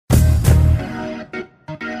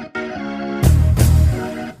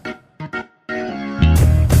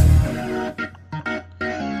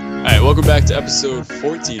Welcome back to episode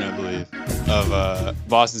 14, I believe, of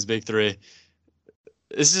Boston's Big Three.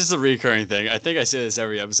 This is just a recurring thing. I think I say this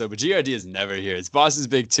every episode, but GRD is never here. It's Boston's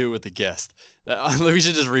Big Two with a guest. We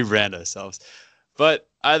should just rebrand ourselves. But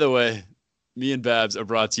either way, me and Babs are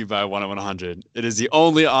brought to you by 1-100. It is the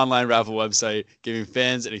only online raffle website giving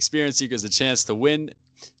fans and experience seekers a chance to win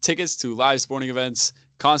tickets to live sporting events,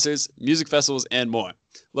 concerts, music festivals, and more.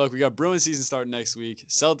 Look, we got Bruins season starting next week,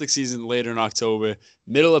 Celtics season later in October,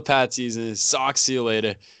 middle of Pat season, Sox see you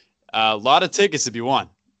later. A lot of tickets to be won.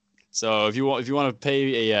 So if you want to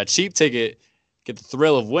pay a cheap ticket, get the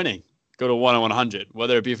thrill of winning, go to 1-100.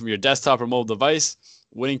 Whether it be from your desktop or mobile device,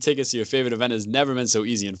 winning tickets to your favorite event has never been so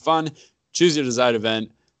easy and fun. Choose your desired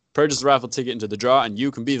event, purchase a raffle ticket into the draw, and you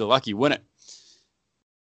can be the lucky winner.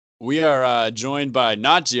 We are joined by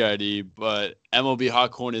not GRD, but MLB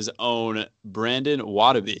Hot Corner's own Brandon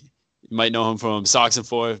Waterby. You might know him from Sox and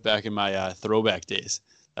Forth back in my throwback days.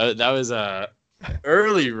 That was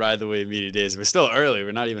early Ride the Wave media days. We're still early.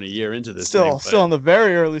 We're not even a year into this. Still in the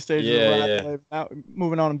very early stages of Yeah. Ride the Wave. Now,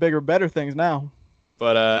 moving on to bigger, better things now.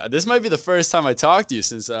 But this might be the first time I talked to you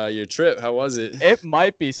since your trip. How was it? It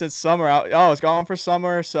might be since summer. I was gone for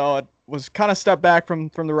summer, so it was kind of stepped back from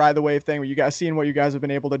the Ride the Wave thing. Where you guys seeing what you guys have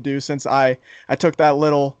been able to do since I took that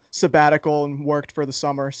little sabbatical and worked for the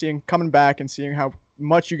summer. Coming back and seeing how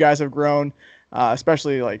much you guys have grown,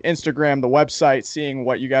 especially like Instagram, the website, seeing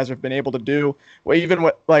what you guys have been able to do. Well, even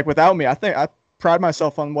without me, I think I pride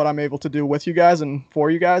myself on what I'm able to do with you guys and for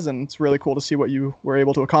you guys, and it's really cool to see what you were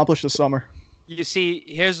able to accomplish this summer. You see,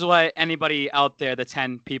 here's what anybody out there, the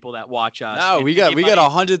 10 people that watch us. No, we got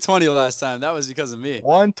 120 last time. That was because of me.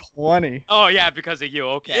 120. Oh yeah, because of you.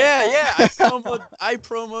 Okay. Yeah. I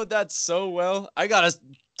promote that so well. I got us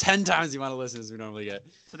 10 times the amount of listeners we normally get.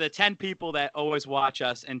 To the 10 people that always watch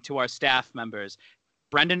us and to our staff members,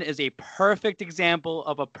 Brendan is a perfect example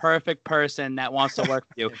of a perfect person that wants to work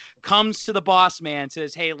with you. Comes to the boss man,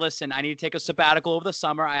 says, hey, listen, I need to take a sabbatical over the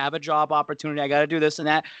summer. I have a job opportunity. I got to do this and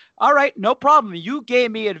that. All right, no problem. You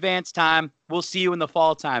gave me advance time. We'll see you in the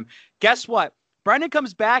fall time. Guess what? Brendan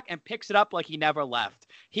comes back and picks it up like he never left.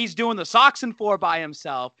 He's doing the Sox and 4 by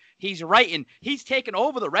himself. He's writing. He's taken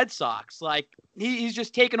over the Red Sox. Like, he's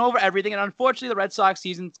just taken over everything. And unfortunately, the Red Sox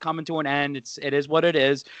season's coming to an end. It is what it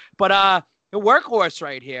is. But, a workhorse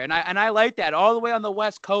right here. And I like that all the way on the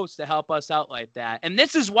West Coast to help us out like that. And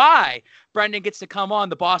this is why Brendan gets to come on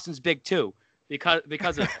the Boston's Big Two because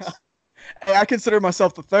of this. Hey, I consider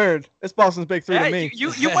myself the third. It's Boston's Big Three to me.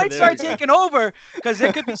 You might start taking over because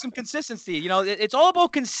there could be some consistency. You know, it's all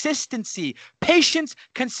about consistency, patience,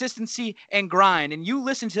 consistency, and grind. And you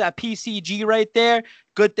listen to that PCG right there,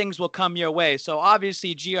 good things will come your way. So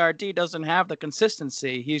obviously GRD doesn't have the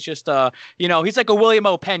consistency. He's just he's like a William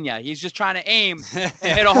O. Pena. He's just trying to aim and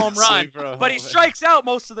hit a home run, but he strikes out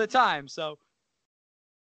most of the time. So.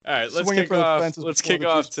 All right, let's kick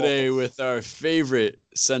off today with our favorite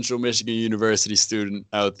Central Michigan University student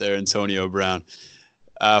out there, Antonio Brown.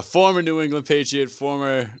 Former New England Patriot,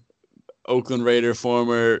 former Oakland Raider,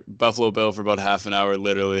 former Buffalo Bill for about half an hour,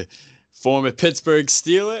 literally. Former Pittsburgh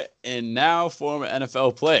Steeler, and now former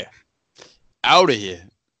NFL player. Out of here.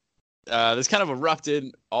 This kind of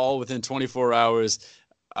erupted all within 24 hours.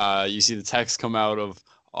 You see the text come out of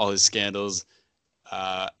all his scandals.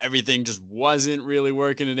 Everything just wasn't really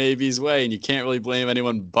working in AB's way, and you can't really blame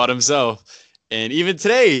anyone but himself. And even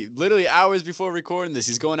today, literally hours before recording this,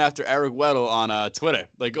 he's going after Eric Weddle on Twitter,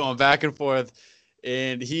 like going back and forth.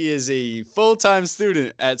 And he is a full-time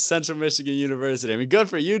student at Central Michigan University. I mean, good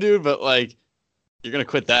for you, dude, but like, you're gonna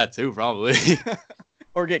quit that too, probably,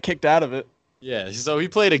 or get kicked out of it. Yeah. So he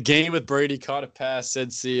played a game with Brady, caught a pass,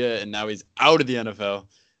 said see ya, and now he's out of the NFL.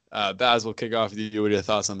 Baz, we'll kick off with you. What are your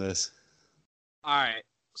thoughts on this? All right.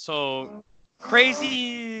 So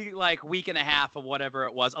crazy, like week and a half of whatever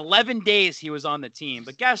it was. 11 days he was on the team.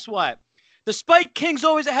 But guess what? The Spike King's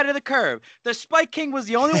always ahead of the curve. The Spike King was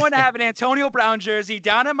the only one to have an Antonio Brown jersey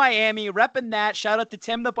down in Miami, repping that. Shout out to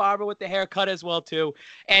Tim the Barber with the haircut as well, too.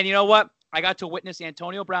 And you know what? I got to witness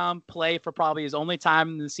Antonio Brown play for probably his only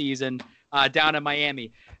time in the season down in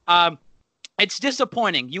Miami. It's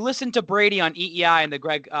disappointing. You listen to Brady on EEI and the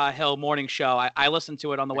Greg Hill morning show. I listened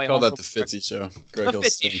to it on the way home. Call that the Fitzy show. The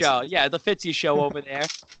Fitzy show. Yeah, the Fitzy show over there.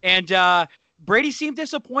 And Brady seemed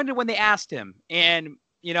disappointed when they asked him. And,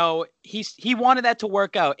 you know, he wanted that to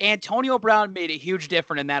work out. Antonio Brown made a huge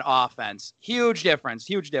difference in that offense. Huge difference.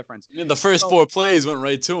 I mean, the first 4 plays went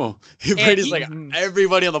right to him. Brady's like,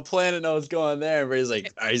 everybody on the planet knows going there. And Brady's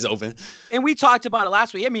like, he's open. And we talked about it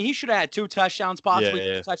last week. I mean, he should have had 2 touchdowns, possibly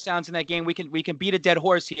 2 touchdowns in that game. We can beat a dead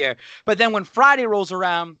horse here. But then when Friday rolls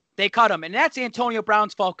around, they cut him. And that's Antonio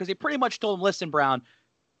Brown's fault because they pretty much told him, listen, Brown,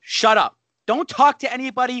 shut up. Don't talk to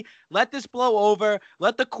anybody. Let this blow over.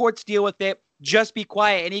 Let the courts deal with it. Just be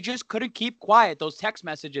quiet. And he just couldn't keep quiet. Those text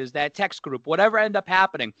messages, that text group, whatever ended up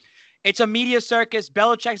happening. It's a media circus.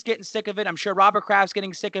 Belichick's getting sick of it. I'm sure Robert Kraft's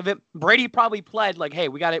getting sick of it. Brady probably pled like, hey,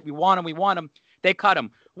 we got it. We want him. They cut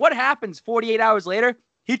him. What happens 48 hours later?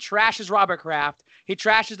 He trashes Robert Kraft. He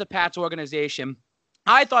trashes the Pats organization.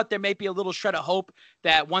 I thought there may be a little shred of hope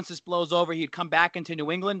that once this blows over, he'd come back into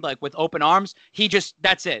New England like with open arms.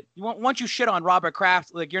 That's it. Once you shit on Robert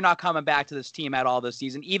Kraft, like you're not coming back to this team at all this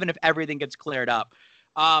season, even if everything gets cleared up.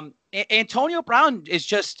 Antonio Brown is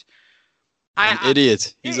just an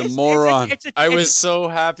idiot. He's a moron. I was so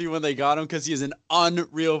happy when they got him because he's an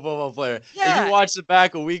unreal football player. Yeah. If you watched it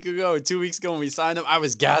back a week ago or 2 weeks ago when we signed him, I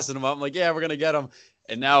was gassing him up. I'm like, yeah, we're gonna get him.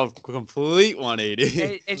 And now complete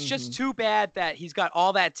 180. It's just too bad that he's got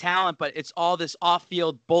all that talent, but it's all this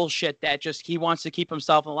off-field bullshit that just he wants to keep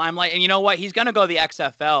himself in the limelight. And you know what? He's going to go to the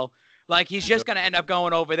XFL. Like, he's just going to end up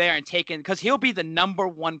going over there and taking – because he'll be the number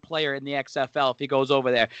one player in the XFL if he goes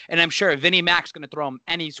over there. And I'm sure Vinnie Mac's going to throw him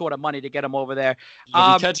any sort of money to get him over there.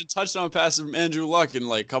 He'll catch a touchdown pass from Andrew Luck in,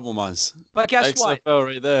 like, a couple months. But guess what? XFL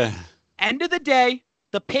right there. End of the day,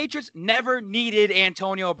 the Patriots never needed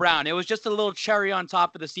Antonio Brown. It was just a little cherry on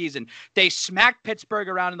top of the season. They smacked Pittsburgh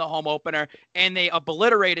around in the home opener, and they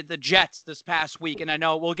obliterated the Jets this past week. And I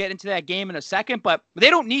know we'll get into that game in a second, but they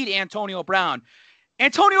don't need Antonio Brown.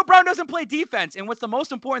 Antonio Brown doesn't play defense, and what's the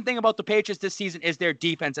most important thing about the Patriots this season is their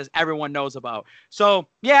defense, as everyone knows about. So,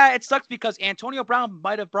 yeah, it sucks because Antonio Brown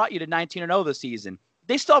might have brought you to 19-0 this season.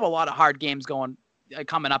 They still have a lot of hard games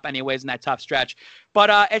coming up anyways in that tough stretch.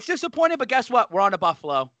 But it's disappointing, but guess what? We're on to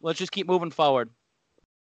Buffalo. Let's just keep moving forward.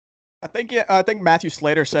 I think Matthew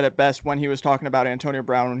Slater said it best when he was talking about Antonio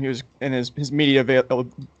Brown when he was in his media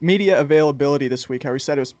availability this week. How he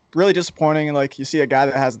said it was really disappointing, and like you see a guy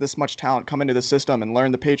that has this much talent come into the system and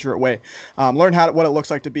learn the Patriot way, learn what it looks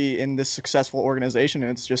like to be in this successful organization,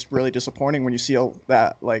 and it's just really disappointing when you see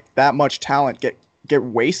that much talent get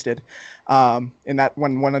wasted in that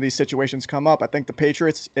when one of these situations come up. I think the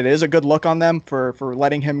Patriots, it is a good look on them for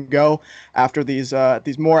letting him go after these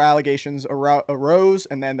more allegations arose,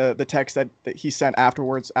 and then the text that he sent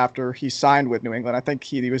afterwards after he signed with New England. I think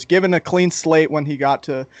he was given a clean slate when he got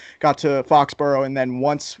to Foxborough, and then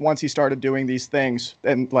once he started doing these things,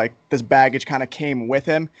 and like this baggage kind of came with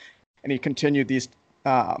him, and he continued these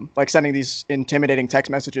sending these intimidating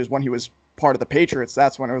text messages when he was part of the Patriots.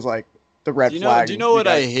 That's when it was like the red flag. Do you know what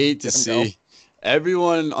I hate to see? Go.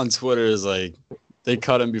 Everyone on Twitter is like, they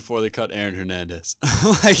cut him before they cut Aaron Hernandez.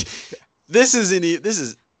 Like, this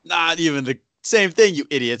is not even the same thing, you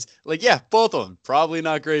idiots. Like, yeah, both of them probably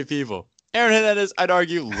not great people. Aaron Hernandez, I'd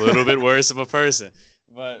argue, a little bit worse of a person.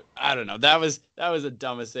 But I don't know. That was the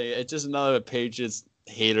dumbest thing. It's just another Patriots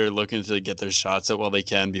hater looking to get their shots up while they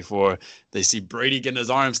can before they see Brady getting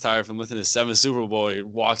his arms tired from lifting his 7th Super Bowl. He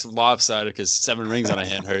walks lopsided because 7 rings on a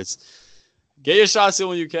hand hurts. Get your shots in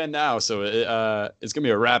when you can now, so it's gonna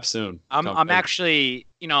be a wrap soon. I'm actually,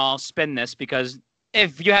 I'll spin this because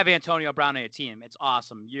if you have Antonio Brown on your team, it's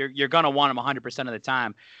awesome. You're gonna want him 100% of the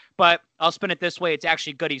time. But I'll spin it this way: it's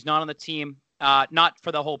actually good he's not on the team. Not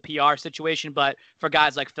for the whole PR situation, but for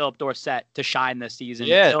guys like Philip Dorsett to shine this season.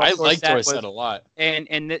 Yeah, I like Dorsett a lot.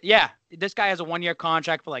 And this guy has a 1-year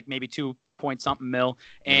contract for like maybe 2-point-something mil,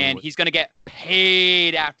 and he's going to get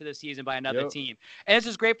paid after the season by another team. And this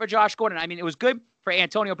is great for Josh Gordon. I mean, it was good for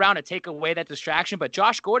Antonio Brown to take away that distraction, but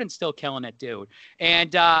Josh Gordon's still killing it, dude.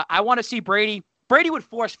 And I want to see Brady. Brady would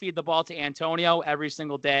force feed the ball to Antonio every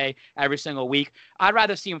single day, every single week. I'd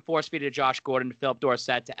rather see him force feed to Josh Gordon, to Philip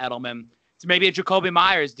Dorsett, to Edelman. It's maybe a Jacoby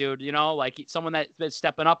Myers, dude, like someone that's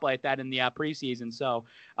stepping up like that in the preseason. So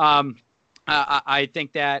I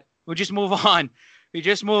think that we'll just move on. We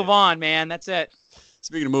just move on, man. That's it.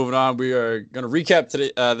 Speaking of moving on, we are going to recap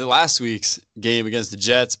today the last week's game against the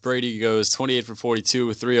Jets. Brady goes 28 for 42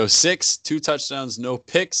 with 306, 2 touchdowns, no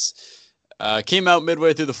picks. Came out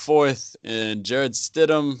midway through the 4th, and Jarrett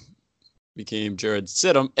Stidham became Jarrett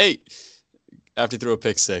Stidham 8 after he threw a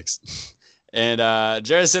pick 6. And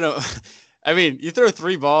Jarrett Stidham, I mean, you throw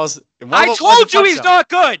 3 balls. I told you he's not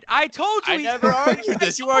good. I told you. I never argued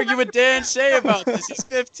this. You argue with Dan Shea about this. He's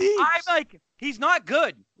 15. I'm like, he's not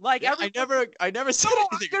good. Like, I never said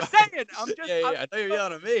anything. I'm just saying. I thought you were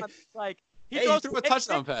yelling at me. Like, he threw a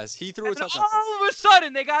touchdown pass. All of a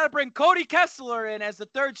sudden, they got to bring Cody Kessler in as the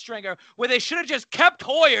 3rd stringer, where they should have just kept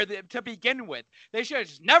Hoyer to begin with. They should have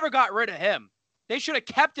just never got rid of him. They should have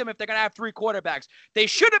kept him if they're going to have 3 quarterbacks. They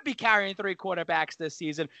shouldn't be carrying 3 quarterbacks this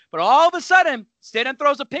season. But all of a sudden, Stidham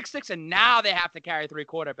throws a pick 6, and now they have to carry 3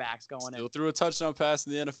 quarterbacks going in. Still threw a touchdown pass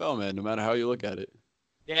in the NFL, man, no matter how you look at it.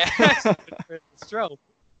 Yeah, it's true.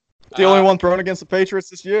 The only one thrown against the Patriots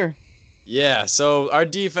this year. Yeah, so our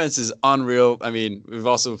defense is unreal. I mean, we've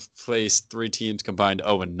also faced 3 teams combined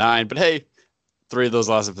 0-9, but hey, 3 of those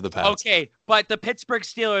losses for the Pats. Okay, but the Pittsburgh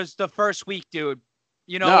Steelers the first week, dude.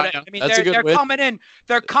 You know No, what I mean? that's a good They're win. coming in.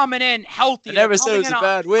 They're coming in healthy. I never They're said it was coming a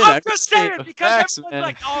in bad win. I'm just saying the because facts, everyone's man.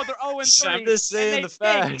 like, oh, they're 0-3. I'm just saying and the they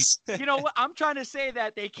facts. You know what? I'm trying to say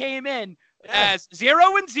that they came in as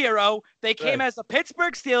 0-0. They came Right. as the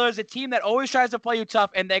Pittsburgh Steelers, a team that always tries to play you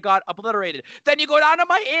tough, and they got obliterated. Then you go down to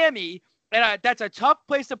Miami, and that's a tough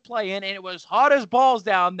place to play in, and it was hot as balls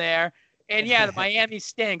down there. And yeah, the Miami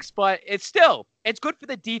stinks, but it's good for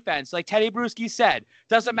the defense. Like Teddy Bruschi said,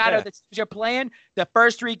 doesn't matter that you're playing the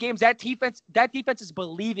first 3 games. That defense is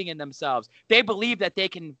believing in themselves. They believe that they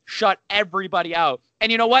can shut everybody out. And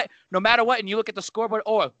you know what? No matter what, and you look at the scoreboard,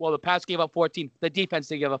 the Pats gave up 14. The defense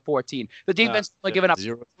did give up 14. The defense only given up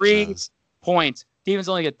 3 points. Defense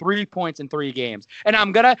only get 3 points in 3 games.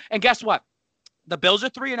 And guess what? The Bills are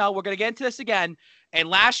 3-0. We're gonna get into this again. And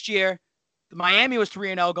last year, Miami was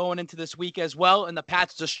 3-0 going into this week as well, and the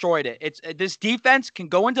Pats destroyed it. This defense can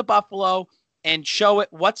go into Buffalo and show it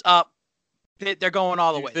what's up. They're going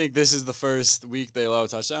all the way. You think this is the first week they allow a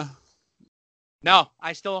touchdown? No,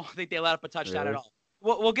 I still don't think they let up a touchdown Really? at all.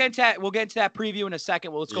 We'll get into that. We'll get into that preview in a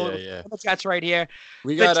second. Let's go to the Jets right here.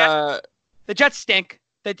 We got The Jets stink.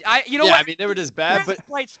 You know what? what? I mean, they were just bad, but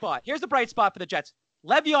bright spot. Here's the bright spot for the Jets.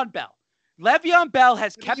 Le'Veon Bell. Le'Veon Bell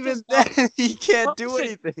has kept his mouth. He can't do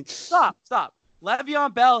anything. Stop.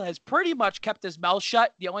 Le'Veon Bell has pretty much kept his mouth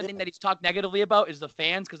shut. The only thing that he's talked negatively about is the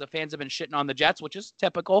fans, because the fans have been shitting on the Jets, which is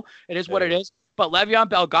typical. It is what it is. But Le'Veon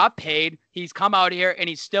Bell got paid. He's come out here and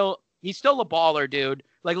he's still a baller, dude.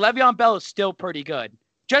 Like Le'Veon Bell is still pretty good.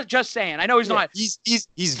 Just saying. I know he's not. He's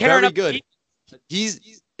very good.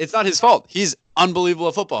 It's not his fault. He's unbelievable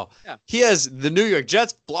at football. Yeah. He has the New York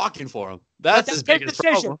Jets blocking for him. That's his biggest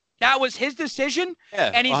problem. That was his decision,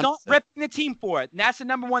 and he's 100%. Not ripping the team for it. And that's the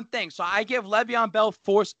number one thing. So I give Le'Veon Bell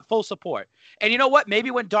full support. And you know what?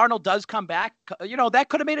 Maybe when Darnold does come back, that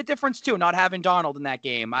could have made a difference too, not having Darnold in that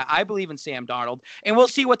game. I believe in Sam Darnold. And we'll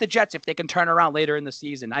see what the Jets, if they can turn around later in the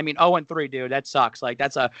season. I mean, 0-3, dude, that sucks. Like,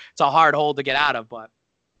 it's a hard hole to get out of, but.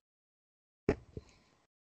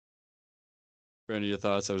 Brandon, your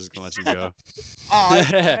thoughts? I was just going to let you go.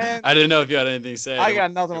 I didn't know if you had anything to say. I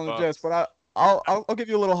got nothing on the Jets, but I'll give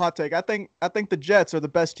you a little hot take. I think the Jets are the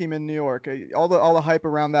best team in New York. All the hype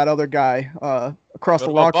around that other guy across the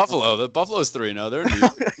locker. Buffalo. The Buffalo's 3-0. They're in New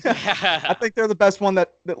York. I think they're the best one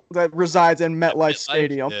that resides in MetLife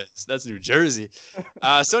Stadium. Yes, that's New Jersey.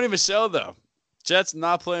 Sony Michel though. Jets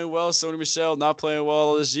not playing well. Sony Michel not playing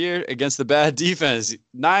well this year against the bad defense.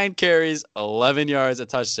 9 carries, 11 yards, a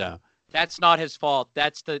touchdown. That's not his fault.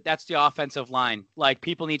 That's the offensive line. Like,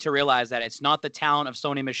 people need to realize that it's not the talent of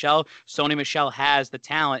Sony Michel. Sony Michel has the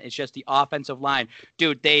talent. It's just the offensive line.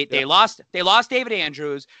 Dude, they lost David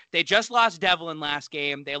Andrews. They just lost Devlin last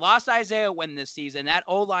game. They lost Isaiah Wynn this season. That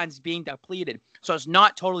O-line's being depleted. So it's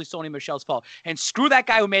not totally Sony Michel's fault. And screw that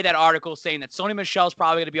guy who made that article saying that Sony Michel's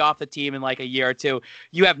probably going to be off the team in like a year or two.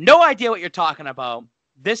 You have no idea what you're talking about.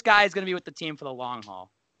 This guy is going to be with the team for the long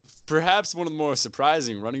haul. Perhaps one of the more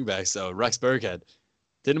surprising running backs, though, Rex Burkhead.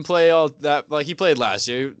 Didn't play all that like he played last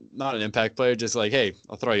year. Not an impact player, just like, hey,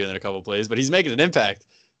 I'll throw you in a couple of plays. But he's making an impact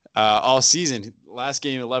all season. Last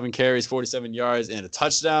game, 11 carries, 47 yards, and a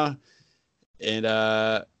touchdown. And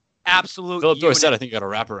absolute Philip Dorsett, I think, got a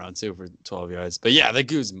wraparound, too, for 12 yards. But, yeah, that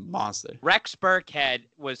dude's a monster. Rex Burkhead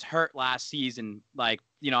was hurt last season. Like,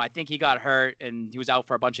 I think he got hurt, and he was out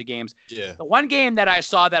for a bunch of games. Yeah. The one game that I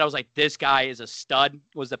saw that I was like, this guy is a stud,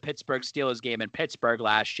 was the Pittsburgh Steelers game in Pittsburgh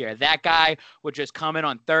last year. That guy would just come in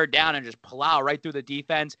on third down and just plow right through the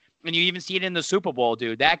defense. And you even see it in the Super Bowl,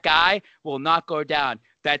 dude. That guy will not go down.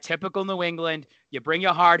 That typical New England, you bring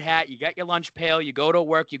your hard hat, you get your lunch pail, you go to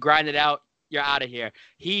work, you grind it out, you're out of here.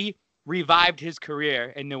 He revived his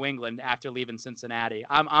career in New England after leaving Cincinnati.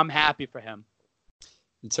 I'm happy for him.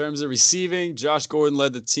 In terms of receiving, Josh Gordon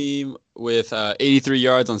led the team with 83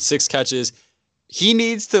 yards on 6 catches. He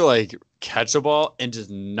needs to catch a ball and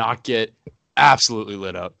just not get absolutely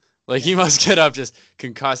lit up. Like, he must get up just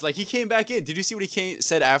concussed. Like, he came back in. Did you see what he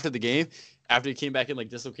said after the game? After he came back in,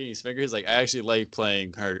 dislocating his finger, he's like, I actually like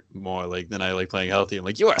playing hurt more than I like playing healthy. I'm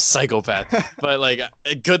like, you are a psychopath. But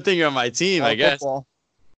a good thing you're on my team, I guess. Football.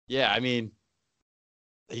 Yeah, I mean,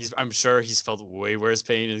 I'm sure he's felt way worse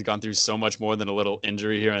pain and has gone through so much more than a little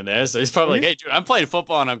injury here and there. So he's probably like, hey, dude, I'm playing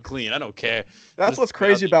football and I'm clean. I don't care. That's what's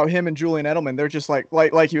crazy about him and Julian Edelman. They're just like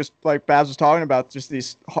Baz was talking about, just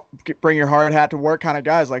these bring your hard hat to work kind of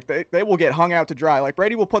guys. Like they will get hung out to dry. Like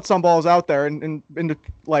Brady will put some balls out there and into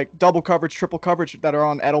like double coverage, triple coverage that are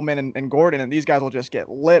on Edelman and Gordon, and these guys will just get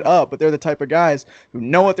lit up. But they're the type of guys who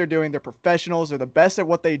know what they're doing. They're professionals. They're the best at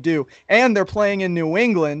what they do, and they're playing in New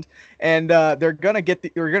England. And they're gonna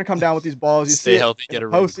come down with these balls. You stay healthy, get a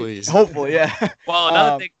ring, please. Hopefully, yeah. Well,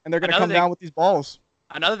 another thing, and they're gonna come down with these balls.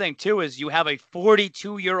 Another thing too is you have a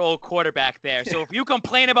 42-year-old quarterback there. So if you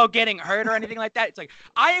complain about getting hurt or anything like that, it's like,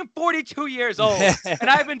 I am 42 years old and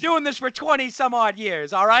I've been doing this for 20 some odd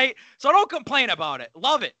years. All right, so don't complain about it.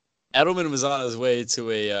 Love it. Edelman was on his way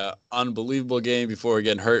to a unbelievable game before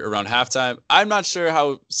getting hurt around halftime. I'm not sure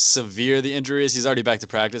how severe the injury is. He's already back to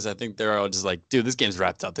practice. I think they're all just like, dude, this game's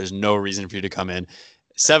wrapped up. There's no reason for you to come in.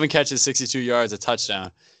 7 catches, 62 yards, a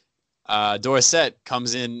touchdown. Dorsett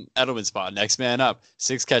comes in Edelman's spot, next man up,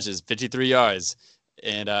 6 catches, 53 yards,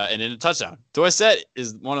 and in a touchdown. Dorsett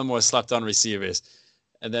is one of the more slept on receivers.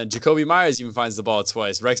 And then Jacoby Myers even finds the ball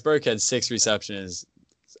twice. Rex Burkhead, 6 receptions.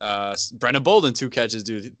 Brendan Bolden, 2 catches,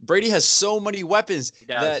 dude. Brady has so many weapons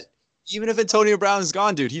that even if Antonio Brown is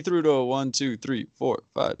gone, dude, he threw to 1, 2, 3, 4,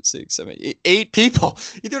 5, 6, 7, 8 people.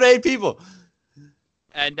 He threw to 8 people.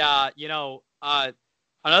 And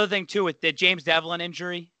another thing too with the James Devlin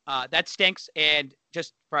injury, that stinks. And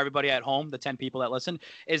just for everybody at home, the 10 people that listen,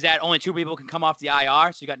 is that only 2 people can come off the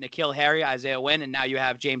IR. So you got N'Keal Harry, Isaiah Wynn, and now you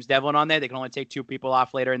have James Devlin on there. They can only take 2 people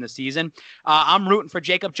off later in the season. I'm rooting for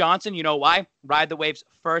Jacob Johnson. You know why? Ride the Wave's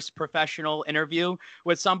first professional interview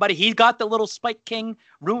with somebody. He got the little Spike King,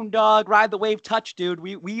 Rune Dog, Ride the Wave touch, dude.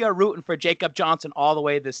 We are rooting for Jacob Johnson all the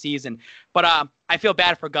way this season. But I feel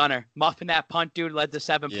bad for Gunner. Muffing that punt, dude, led to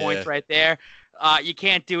 7 points right there. You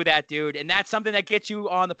can't do that, dude. And that's something that gets you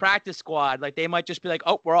on the practice squad. Like, they might just be like,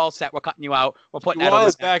 oh, we're all set. We're cutting you out. We're putting that on. He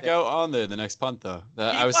was back out on there the next punt, though.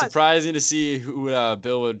 I was surprising to see who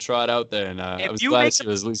Bill would trot out there. And I was glad to see it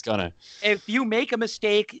was Luis Gunner. If you make a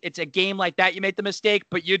mistake, it's a game like that. You make the mistake,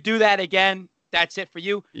 but you do that again, that's it for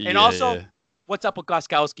you. And also, what's up with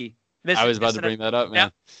Gostkowski? I was about to bring that up,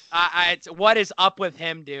 man. What is up with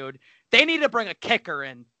him, dude? They need to bring a kicker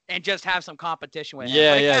in and just have some competition with him.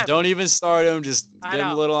 Yeah. Don't even start him. Just get him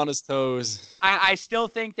a little on his toes. I still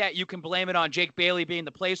think that you can blame it on Jake Bailey being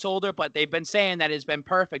the placeholder, but they've been saying that it's been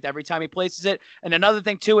perfect every time he places it. And another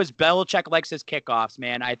thing, too, is Belichick likes his kickoffs,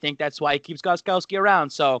 man. I think that's why he keeps Gostkowski around.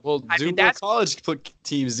 So, what college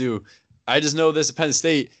teams do. I just know this at Penn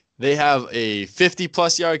State. They have a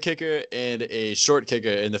 50-plus yard kicker and a short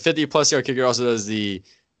kicker. And the 50-plus yard kicker also does the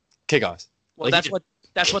kickoffs. Well, that's what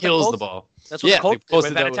kills the ball. That's what the Colts do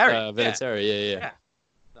with Vinatieri. Yeah.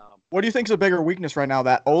 What do you think is a bigger weakness right now,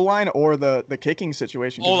 that O-line or the kicking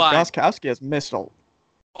situation? O-line. Gostkowski has missed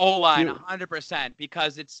O-line, 100%,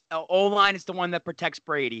 because it's O-line is the one that protects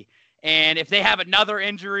Brady. And if they have another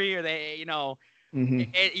injury or they,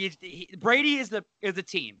 Brady is the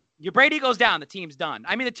team. Your Brady goes down, the team's done.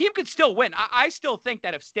 I mean, the team could still win. I still think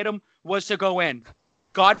that if Stidham was to go in,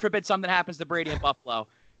 God forbid something happens to Brady in Buffalo,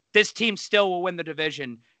 this team still will win the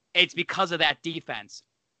division. It's because of that defense.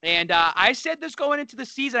 And I said this going into the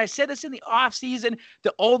season. I said this in the offseason.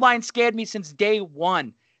 The O-line scared me since day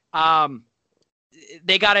one.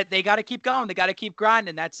 They got to keep going. They got to keep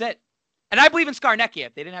grinding. That's it. And I believe in Scarnecchia.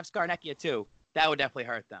 If they didn't have Scarnecchia too, that would definitely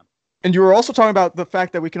hurt them. And you were also talking about the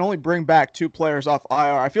fact that we can only bring back 2 players off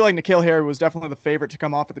IR. I feel like N'Keal Harry was definitely the favorite to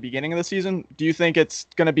come off at the beginning of the season. Do you think it's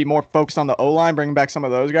going to be more focused on the O-line, bringing back some of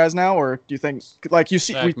those guys now? Or do you think, like,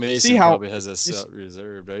 Mason how probably has a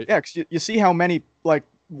reserve, right? Yeah, cause you see how many, like,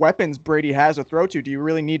 weapons Brady has to throw to. Do you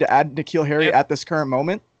really need to add N'Keal Harry at this current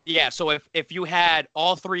moment? Yeah, so if you had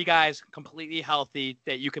all 3 guys completely healthy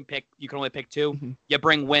that you can only pick 2, you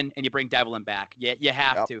bring Wynn and you bring Devlin back. You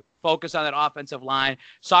have to focus on that offensive line.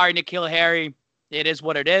 Sorry, N'Keal Harry, it is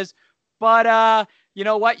what it is. But you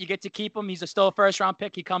know what? You get to keep him. He's still a first-round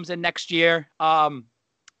pick. He comes in next year.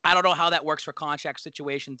 I don't know how that works for contract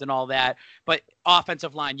situations and all that, but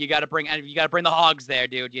offensive line, you got to bring the Hogs there,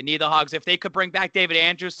 dude. You need the Hogs. If they could bring back David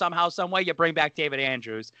Andrews somehow, some way, you bring back David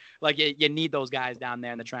Andrews. Like, you need those guys down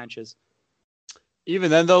there in the trenches. Even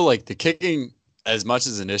then, though, like, the kicking, as much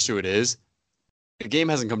as an issue it is, the game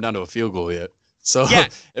hasn't come down to a field goal yet. So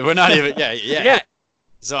if we're not even,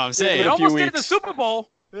 So I'm saying, it almost did in the Super Bowl.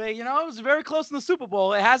 It was very close in the Super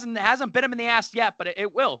Bowl. It hasn't bit him in the ass yet, but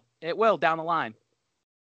it will. It will down the line.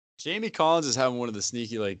 Jamie Collins is having one of the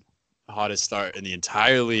sneaky, hottest start in the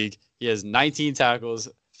entire league. He has 19 tackles,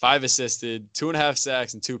 5 assisted, 2.5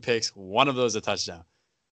 sacks, and 2 picks. One of those a touchdown.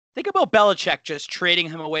 Think about Belichick just trading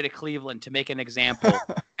him away to Cleveland to make an example.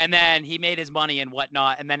 And then he made his money and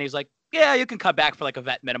whatnot. And then he's like, yeah, you can come back for like a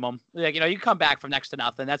vet minimum. Like, you can come back for next to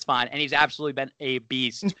nothing. That's fine. And he's absolutely been a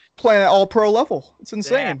beast. He's playing at all pro level. It's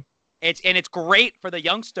insane. Yeah. It's great for the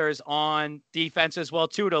youngsters on defense as well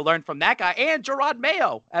too, to learn from that guy and Gerard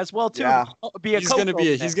Mayo as well too. Yeah. He's gonna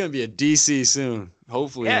be a DC soon,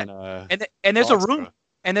 hopefully. Yeah. And there's a room.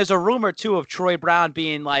 And there's a rumor, too, of Troy Brown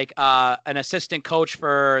being like an assistant coach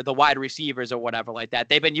for the wide receivers or whatever like that.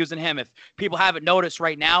 They've been using him. If people haven't noticed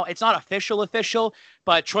right now, it's not official,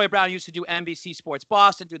 but Troy Brown used to do NBC Sports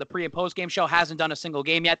Boston, do the pre- and post-game show, hasn't done a single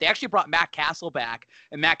game yet. They actually brought Matt Castle back,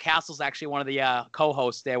 and Matt Castle's actually one of the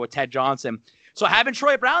co-hosts there with Ted Johnson. So having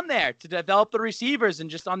Troy Brown there to develop the receivers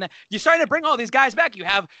and just on the – you're starting to bring all these guys back. You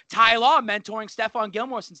have Ty Law mentoring Stephon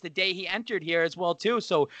Gilmore since the day he entered here as well, too.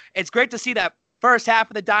 So it's great to see that first half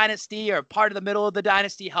of the dynasty or part of the middle of the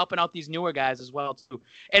dynasty helping out these newer guys as well too.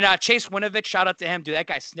 And Chase Winovich, shout out to him, dude. That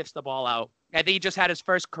guy sniffs the ball out. I think he just had his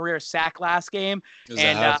first career sack last game. It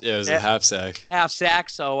was a half sack. Half sack.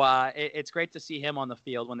 So it's great to see him on the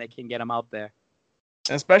field when they can get him out there.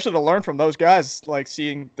 And especially to learn from those guys, like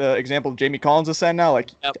seeing the example of Jamie Collins has said now, like,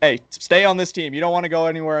 hey, stay on this team. You don't want to go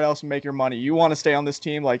anywhere else and make your money. You want to stay on this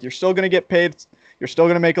team. Like, you're still going to get paid. You're still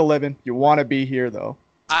going to make a living. You want to be here, though.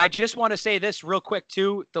 I just want to say this real quick,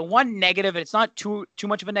 too. The one negative, and it's not too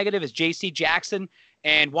much of a negative, is J.C. Jackson.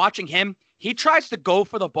 And watching him, he tries to go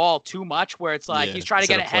for the ball too much, where it's like he's trying to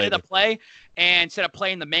get ahead of the play and instead of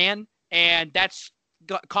playing the man. And that's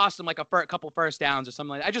cost him like a couple first downs or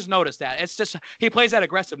something like that. I just noticed that. It's just he plays that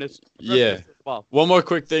aggressiveness. Yeah. One more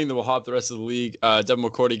quick thing, then we'll hop the rest of the league. Devin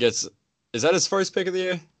McCourty is that his first pick of the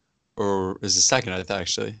year? Or is it second, I think,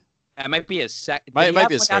 actually? It might be his second. Might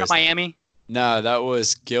be his first. Out of Miami? No, that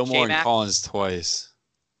was Gilmore and Collins twice.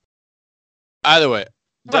 Either way,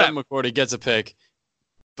 Devin McCourty gets a pick,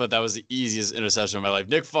 but that was the easiest interception of my life.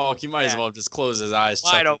 Nick Falk, he might as well just close his eyes,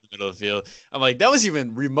 check in the middle of the field. I'm like, that was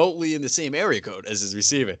even remotely in the same area code as his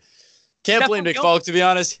receiver. Can't blame Nick Falk, to be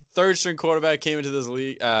honest. Third string quarterback came into this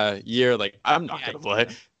league year. Like, I'm not going to play.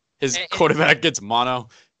 His quarterback gets mono.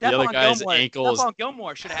 The other guy's ankles. Stephon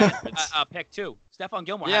Gilmore should have had a pick, too. Stephon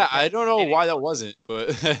Gilmore. Yeah, I don't know why that wasn't, but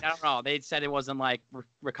I don't know. They said it wasn't like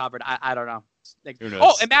recovered. I don't know. Who knows?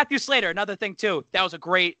 Oh, and Matthew Slater, another thing too. That was a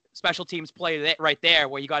great special teams play right there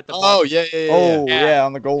where you got the ball. Oh yeah,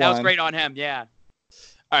 on the goal line. That was great on him. Yeah.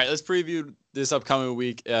 All right, let's preview this upcoming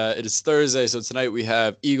week. It is Thursday, so tonight we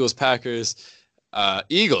have Eagles Packers.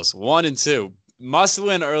 Eagles 1-2. Must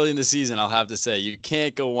win early in the season, I'll have to say. You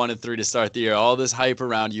can't go 1-3 to start the year. All this hype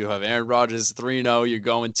around you. Have Aaron Rodgers 3-0. You're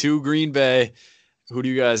going to Green Bay. Who do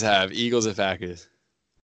you guys have? Eagles or Packers?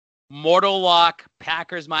 Mortal lock.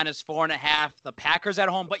 Packers -4.5. The Packers at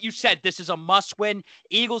home. But you said this is a must win.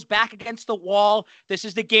 Eagles back against the wall. This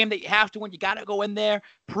is the game that you have to win. You got to go in there.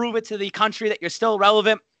 Prove it to the country that you're still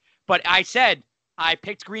relevant. But I said I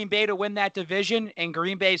picked Green Bay to win that division, and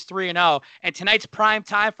Green Bay's 3-0. And tonight's prime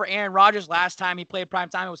time for Aaron Rodgers. Last time he played prime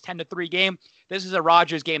time, it was 10-3 game. This is a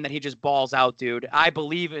Rodgers game that he just balls out, dude. I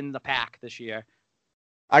believe in the Pack this year.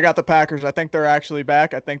 I got the Packers. I think they're actually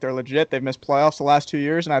back. I think they're legit. They've missed playoffs the last 2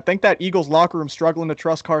 years, and I think that Eagles locker room struggling to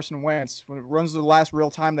trust Carson Wentz. When it runs to the last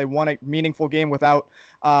real time, they won a meaningful game without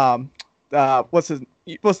what's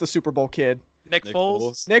the Super Bowl kid? Nick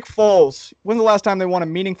Foles. Nick Foles. When's the last time they won a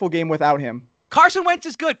meaningful game without him? Carson Wentz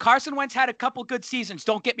is good. Carson Wentz had a couple good seasons.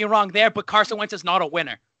 Don't get me wrong there, but Carson Wentz is not a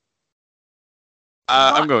winner.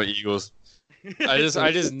 I'm going Eagles. I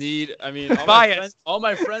just need. I mean, all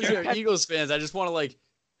my friends here are Eagles fans. I just want to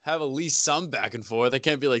have at least some back and forth. I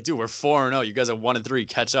can't be like, dude, we're 4-0. You guys are 1-3.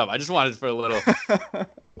 Catch up. I just wanted for a little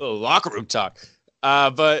locker room talk.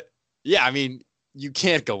 But yeah, I mean, you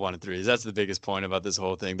can't go 1-3. That's the biggest point about this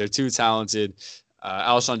whole thing. They're too talented.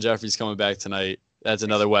 Alshon Jeffrey's coming back tonight. That's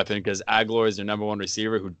another weapon because Aguilar is your number one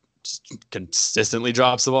receiver who just consistently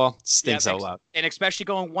drops the ball. Stinks out loud. And especially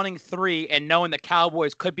going 1-3 and knowing the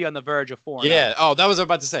Cowboys could be on the verge of 4. Yeah. Oh, that was what I was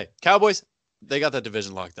about to say. Cowboys, they got that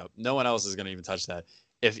division locked up. No one else is going to even touch that.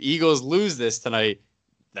 If Eagles lose this tonight,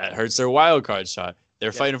 that hurts their wild card shot.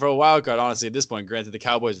 They're fighting for a wild card, honestly, at this point. Granted, the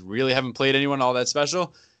Cowboys really haven't played anyone all that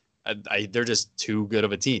special. They're just too good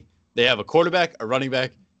of a team. They have a quarterback, a running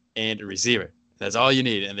back, and a receiver. That's all you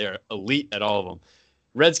need, and they're elite at all of them.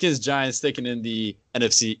 Redskins, Giants sticking in the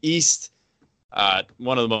NFC East.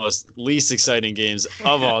 One of the most least exciting games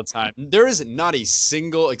of all time. There is not a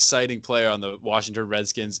single exciting player on the Washington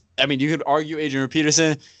Redskins. I mean, you could argue Adrian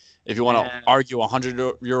Peterson if you want to argue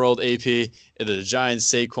 100-year-old AP. Either the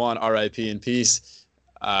Giants, Saquon, RIP in peace.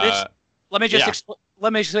 Let me just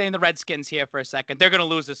let me explain the Redskins here for a second. They're going to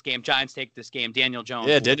lose this game. Giants take this game. Daniel Jones.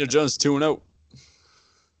 Yeah, Daniel Jones 2-0.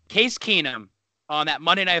 Case Keenum on that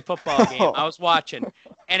Monday Night Football game I was watching,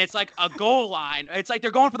 and it's like a goal line. It's like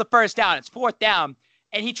they're going for the first down. It's 4th down,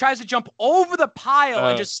 and he tries to jump over the pile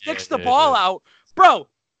and just sticks the ball out. Bro,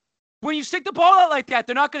 when you stick the ball out like that,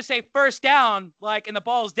 they're not going to say first down, like, and the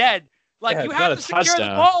ball's dead. Like, you have to secure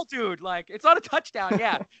the ball, dude. Like, it's not a touchdown.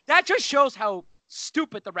 Yeah, that just shows how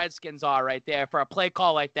stupid the Redskins are right there for a play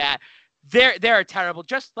call like that. They're terrible,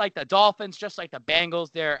 just like the Dolphins, just like the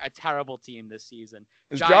Bengals. They're a terrible team this season.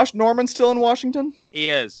 Is Josh Norman still in Washington?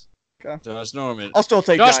 He is. Okay. Josh Norman. I'll still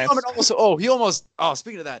take Josh Giants. Norman also.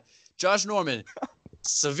 Speaking of that, Josh Norman,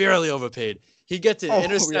 severely overpaid. He gets an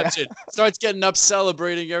interception, starts getting up,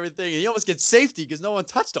 celebrating everything, and he almost gets safety because no one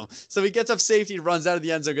touched him. So he gets up safety, runs out of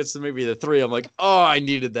the end zone, gets to maybe the 3. I'm like, oh, I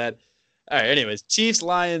needed that. All right, anyways, Chiefs,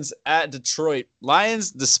 Lions at Detroit.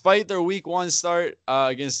 Lions, despite their week 1 start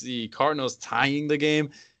against the Cardinals tying the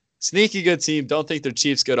game, sneaky good team. Don't think their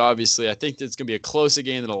Chiefs good, obviously. I think it's going to be a closer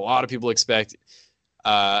game than a lot of people expect,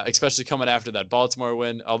 especially coming after that Baltimore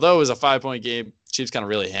win. Although it was a 5-point game, Chiefs kind of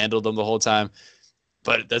really handled them the whole time.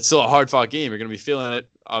 But that's still a hard-fought game. You're going to be feeling it.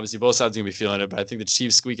 Obviously, both sides are going to be feeling it. But I think the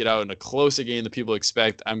Chiefs squeak it out in a closer game than people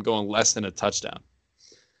expect. I'm going less than a touchdown.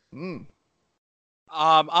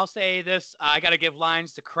 I'll say this. I got to give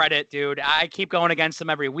Lions the credit, dude. I keep going against them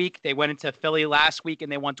every week. They went into Philly last week,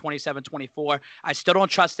 and they won 27-24. I still don't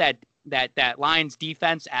trust that Lions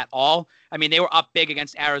defense at all. I mean, they were up big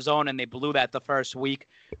against Arizona, and they blew that the first week.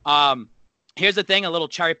 Here's the thing. A little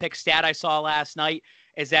cherry pick stat I saw last night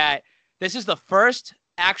is that this is the first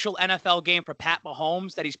actual NFL game for Pat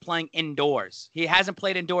Mahomes that he's playing indoors. He hasn't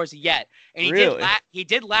played indoors yet. And he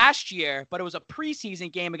did last year, but it was a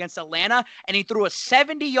preseason game against Atlanta, and he threw a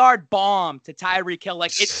 70-yard bomb to Tyreek Hill.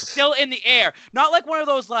 Like, it's still in the air. Not like one of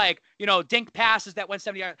those, like, dink passes that went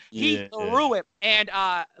 70 yards. He threw it. And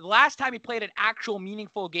the last time he played an actual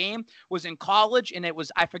meaningful game was in college, and it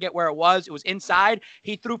was, I forget where it was. It was inside.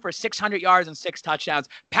 He threw for 600 yards and 6 touchdowns.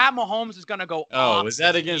 Pat Mahomes is going to go off. Was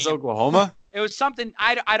that against Oklahoma? It was something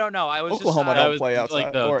I don't know. I was Oklahoma just don't play outside. Like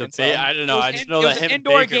I don't know. I just know that him and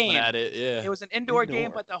indoor Baker game. went at it. Yeah. It was an indoor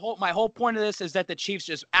game, but my whole point of this is that the Chiefs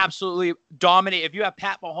just absolutely dominate. If you have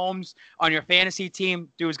Pat Mahomes on your fantasy team,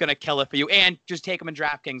 dude's gonna kill it for you, and just take him in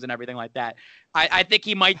DraftKings and everything like that. I think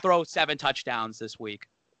he might throw 7 touchdowns this week.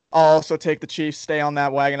 I'll also take the Chiefs, stay on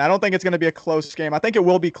that wagon. I don't think it's going to be a close game. I think it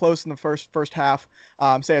will be close in the first half,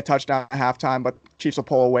 say a touchdown at halftime, but Chiefs will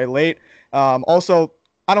pull away late. Also,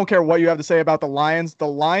 I don't care what you have to say about the Lions. The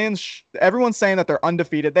Lions, everyone's saying that they're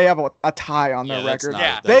undefeated. They have a tie on their record.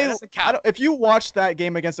 If you watched that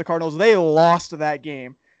game against the Cardinals, they lost that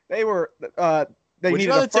game. They were Would you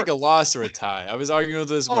rather take a loss or a tie? I was arguing with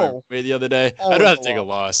this the other day. I'd rather take a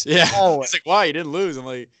loss. Yeah. It's like, why? You didn't lose. I'm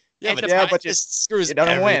like, but just screws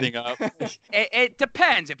everything up. It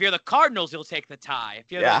depends. If you're the Cardinals, you'll take the tie.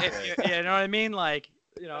 If you're you know what I mean? Like,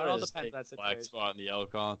 it all depends. That's a black spot in the L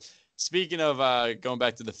column. Speaking of going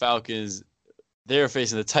back to the Falcons, they're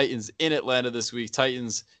facing the Titans in Atlanta this week.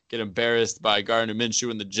 Titans get embarrassed by Gardner Minshew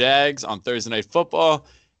and the Jags on Thursday Night Football.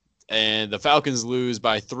 And the Falcons lose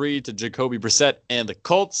by 3 to Jacoby Brissett and the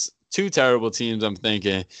Colts. 2 terrible teams, I'm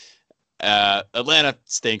thinking. Atlanta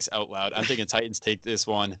stinks out loud. I'm thinking Titans take this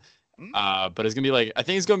one. But it's going to be I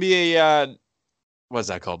think it's going to be a, what's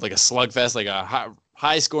that called? Like a slugfest, like a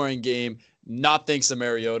high-scoring game. Not thanks to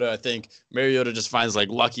Mariota. I think Mariota just finds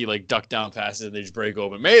lucky duck down passes and they just break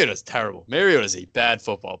open. Mariota's terrible. Mariota's a bad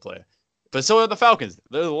football player. But so are the Falcons.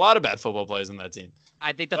 There's a lot of bad football players on that team.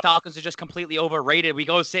 I think the Falcons are just completely overrated. We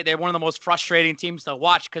go say they're one of the most frustrating teams to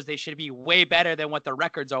watch because they should be way better than what the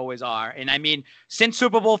records always are. And I mean, since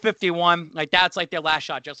Super Bowl 51, that's their last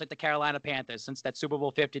shot, just like the Carolina Panthers. Since that Super Bowl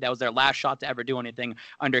 50, that was their last shot to ever do anything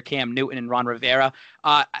under Cam Newton and Ron Rivera.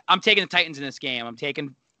 I'm taking the Titans in this game. I'm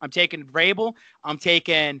taking Vrabel. I'm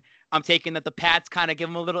taking that the Pats kind of give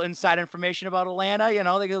them a little inside information about Atlanta.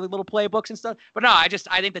 They get little playbooks and stuff. But no, I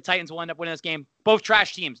think the Titans will end up winning this game. Both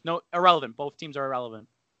trash teams, irrelevant. Both teams are irrelevant.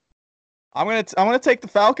 I'm gonna take the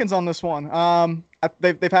Falcons on this one.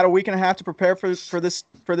 They've had a week and a half to prepare for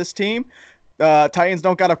this team. Titans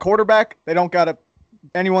don't got a quarterback. They don't got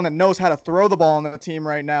anyone that knows how to throw the ball on the team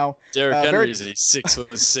right now. Derrick Henry is a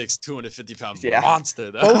 6'6", 250-pound monster.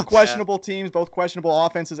 Though. Both questionable teams, both questionable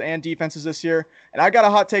offenses and defenses this year. And I got a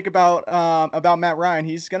hot take about Matt Ryan.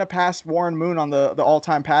 He's going to pass Warren Moon on the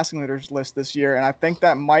all-time passing leaders list this year, and I think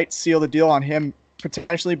that might seal the deal on him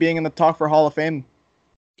potentially being in the talk for Hall of Fame.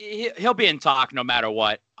 He'll be in talk no matter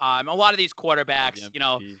what. A lot of these quarterbacks,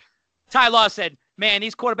 Ty Law said, man,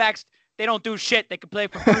 these quarterbacks, they don't do shit. They could play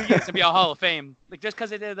for 3 years and be a Hall of Fame, just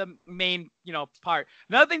because they're the main, part.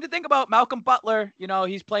 Another thing to think about: Malcolm Butler.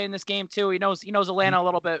 He's playing this game too. He knows Atlanta a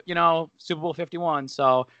little bit. Super Bowl 51.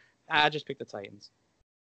 So I just picked the Titans.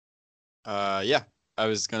 Yeah. I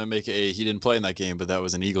was gonna make he didn't play in that game, but that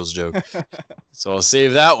was an Eagles joke. So I'll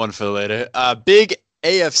save that one for later. Big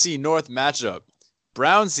AFC North matchup.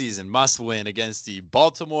 Brown season must win against the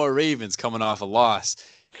Baltimore Ravens coming off a loss.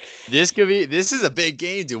 This is a big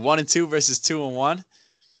game, dude. 1-2 versus 2-1.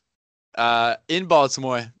 In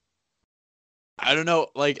Baltimore. I don't know.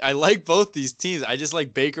 Like, I like both these teams. I just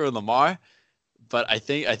like Baker and Lamar, but I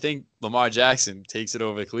think Lamar Jackson takes it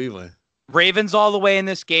over Cleveland. Ravens all the way in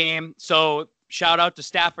this game. So shout out to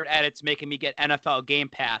Stafford Edits making me get NFL Game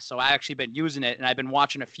Pass. So I actually been using it, and I've been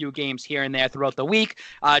watching a few games here and there throughout the week.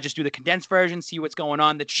 Just do the condensed version, see what's going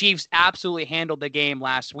on. The Chiefs absolutely handled the game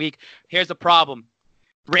last week. Here's the problem.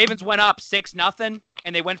 Ravens went up 6-0,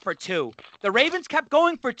 and they went for 2. The Ravens kept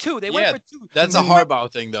going for 2. They went for 2. That's a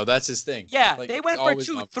Harbaugh thing, though. That's his thing. Yeah, like, they went for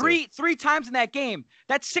 2 three times in that game.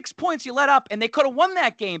 That's 6 points you let up, and they could have won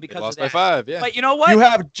that game because lost of that. By 5, yeah. But you know what? You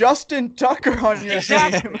have Justin Tucker on your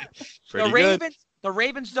team. The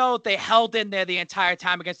Ravens, though, they held in there the entire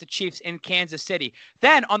time against the Chiefs in Kansas City.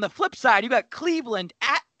 Then on the flip side, you got Cleveland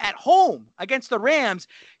at home against the Rams.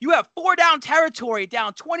 You have 4 down territory,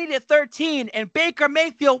 down 20-13, and Baker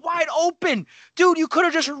Mayfield wide open. Dude, you could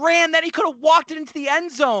have just ran that. He could have walked it into the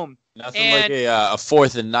end zone. Nothing like a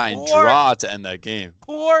 4th and 9 draw to end that game.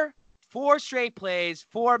 4 straight plays,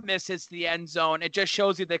 4 misses to the end zone. It just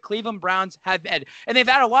shows you the Cleveland Browns have been, and they've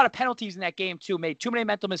had a lot of penalties in that game too, made too many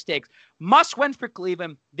mental mistakes. Must win for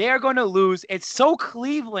Cleveland. They're going to lose. It's so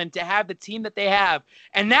Cleveland to have the team that they have.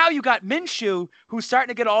 And now you got Minshew, who's starting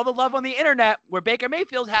to get all the love on the internet where Baker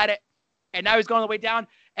Mayfield had it, and now he's going all the way down.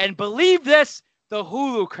 And believe this, the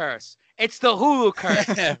Hulu curse. It's the Hulu curse.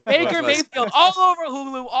 Baker Mayfield all over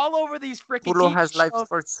Hulu, all over these freaking Hulu has live shows.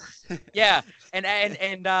 sports. Yeah,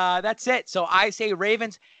 and that's it. So I say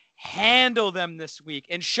Ravens handle them this week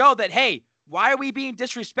and show that, hey, why are we being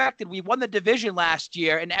disrespected? We won the division last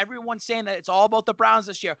year, and everyone's saying that it's all about the Browns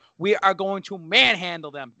this year. We are going to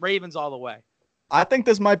manhandle them. Ravens all the way. I think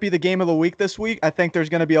this might be the game of the week this week. I think there's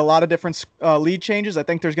going to be a lot of different lead changes. I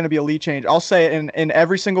think there's going to be a lead change. I'll say it in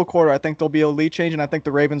every single quarter. I think there'll be a lead change, and I think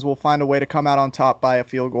the Ravens will find a way to come out on top by a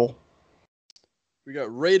field goal. We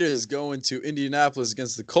got Raiders going to Indianapolis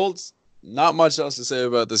against the Colts. Not much else to say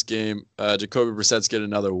about this game. Jacoby Brissett's get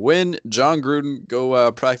another win. John Gruden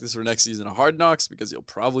go practice for next season of Hard Knocks because he'll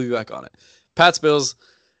probably be back on it. Pats Bills.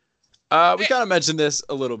 We kind of mentioned this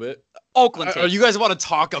a little bit. Oakland. Are you guys want to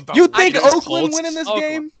talk about? You think Oakland Colts? winning this Oakland.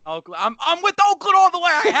 game? Oakland. I'm with Oakland all the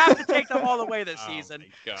way. I have to take them all the way this season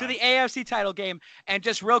my God. to the AFC title game. And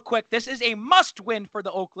just real quick, this is a must-win for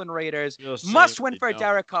the Oakland Raiders. Must-win for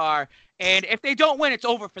Derek Carr. And if they don't win, it's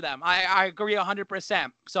over for them. I agree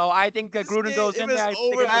 100%. So I think that Gruden goes in there. It was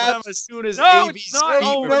over for them as soon as No, AB's it's not feet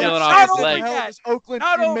over. were It's peeling not off his over leg. yet. This Oakland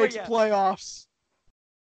Not team over makes yet. playoffs.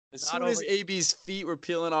 As soon as AB's feet were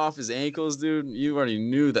peeling off his ankles, dude, you already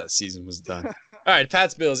knew that season was done. All right,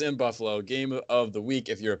 Pats Bills in Buffalo. Game of the week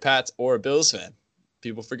if you're a Pats or a Bills fan.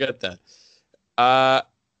 People forget that. I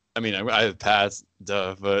mean, I have Pats,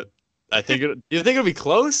 but I think you think it'll be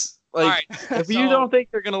close? Like, All right, if you don't think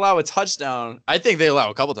they're going to allow a touchdown, I think they allow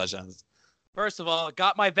a couple touchdowns. First of all,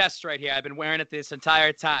 got my vest right here. I've been wearing it this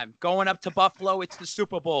entire time. Going up to Buffalo, it's the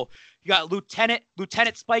Super Bowl. You got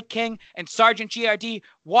Lieutenant Spike King and Sergeant GRD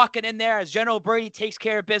walking in there as General Brady takes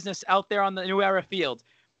care of business out there on the New Era field.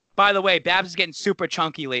 By the way, Babs is getting super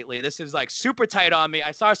chunky lately. This is like super tight on me.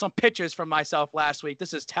 I saw some pictures from myself last week.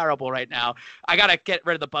 This is terrible right now. I got to get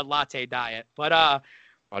rid of the Bud Latte diet. But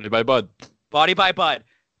Body by Bud. Body by Bud.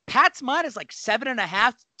 Pat's mine is like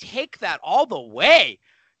 7.5. Take that all the way.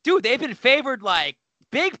 Dude, they've been favored like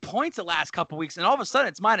big points the last couple weeks, and all of a sudden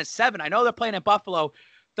it's -7. I know they're playing in Buffalo.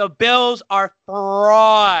 The Bills are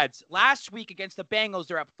frauds. Last week against the Bengals,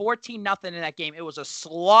 they're up 14-0 in that game. It was a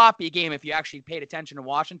sloppy game if you actually paid attention and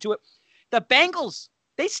watched into it. The Bengals,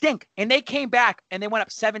 they stink, and they came back, and they went up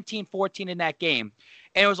 17-14 in that game.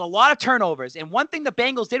 And it was a lot of turnovers. And one thing the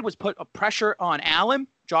Bengals did was put a pressure on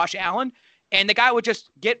Josh Allen, and the guy would just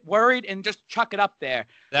get worried and just chuck it up there.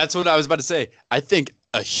 That's what I was about to say. I think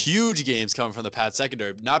a huge game's coming from the Pats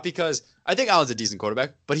secondary. Not because I think Allen's a decent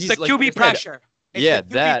quarterback, but he's the like QB pressure. It's yeah, the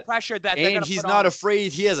QB that pressure that and he's not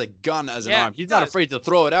afraid. He has a gun as an arm. He's does. not afraid to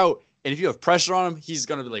throw it out. And if you have pressure on him, he's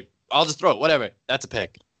gonna be like, "I'll just throw it, whatever." That's a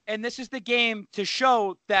pick. And this is the game to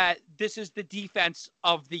show that this is the defense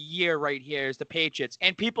of the year right here is the Patriots.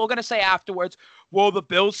 And people are going to say afterwards, well, the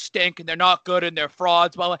Bills stink and they're not good and they're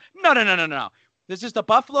frauds. Well, no. This is the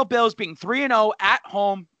Buffalo Bills being 3-0 at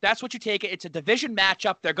home. That's what you take it. It's a division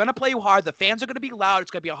matchup. They're going to play you hard. The fans are going to be loud.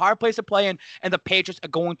 It's going to be a hard place to play in, and the Patriots are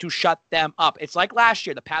going to shut them up. It's like last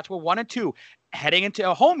year. The Pats were 1-2. heading into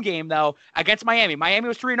a home game, though, against Miami. Miami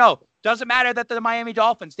was 3-0. Doesn't matter that the Miami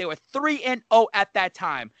Dolphins, they were 3-0 at that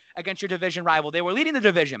time against your division rival. They were leading the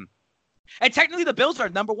division. And technically, the Bills are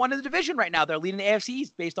number one in the division right now. They're leading the AFC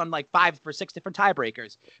East based on like 5 or 6 different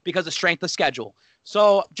tiebreakers because of strength of schedule.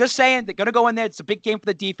 So just saying, they're going to go in there. It's a big game for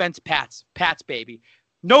the defense. Pats, baby.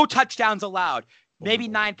 No touchdowns allowed. Maybe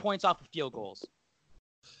 9 points off of field goals.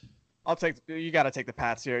 You got to take the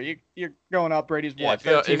Pats here. You're going up. Brady's Yeah, what,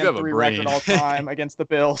 if you have a 13-3 brain. record all time against the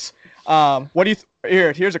Bills. What do you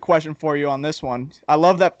here's a question for you on this one. I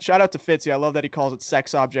love that. Shout out to Fitzy. I love that he calls it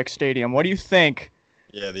Sex Object Stadium. What do you think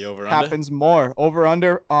Yeah, the over-under. happens more?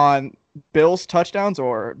 Over/under on Bills touchdowns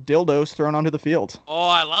or dildos thrown onto the field? Oh,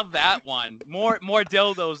 I love that one. More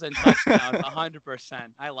dildos than touchdowns,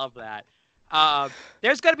 100%. I love that.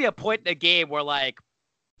 There's going to be a point in the game where, like,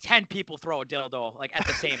 10 people throw a dildo like at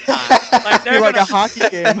the same time. Like they're Like gonna, a hockey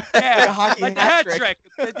game. yeah, Like a hockey like the hat hat trick.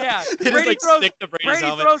 trick. Yeah, They just, Brady like, throws. stick to Brady's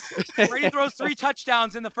helmet. Brady throws 3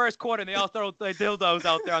 touchdowns in the first quarter, and they all throw the dildos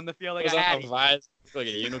out there on the field like Goes a up hattie. on vibes, like a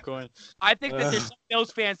unicorn. I think that there's some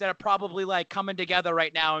Bills fans that are probably like coming together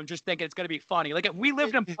right now and just thinking it's gonna be funny. Like if we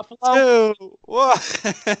lived in Buffalo, Dude, what?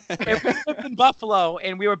 if we lived in Buffalo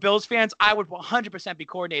and we were Bills fans, I would 100% be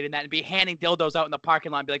coordinating that and be handing dildos out in the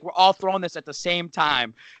parking lot and be like, we're all throwing this at the same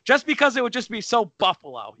time. Just because it would just be so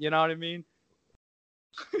Buffalo. You know what I mean?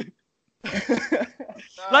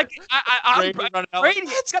 Like, Brady running out. Brady,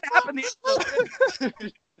 it's going to happen.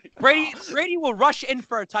 Brady will rush in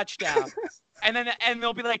for a touchdown. And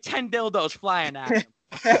there'll be like 10 dildos flying at him.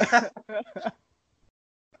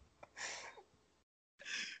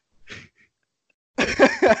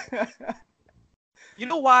 You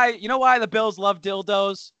know why the Bills love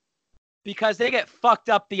dildos? Because they get fucked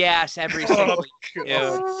up the ass every single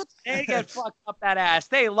year. They get fucked up that ass.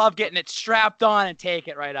 They love getting it strapped on and take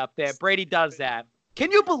it right up there. Brady does that.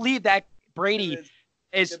 Can you believe that Brady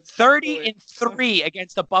is 30-3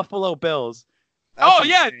 against the Buffalo Bills? That's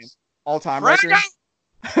yeah. insane. All-time Brag record.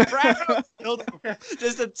 out! Brag out! Dildo.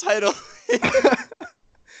 Just a title.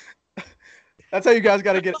 That's how you guys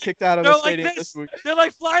got to get kicked out of the They're like stadium this. this week. They're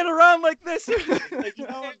like flying around like this.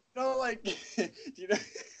 Like,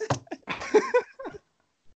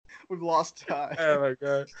 We've lost time. Oh my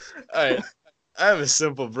god! All right, I have a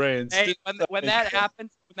simple brain. Hey, when that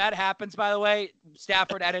happens, by the way,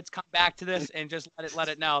 Stafford edits come back to this and just let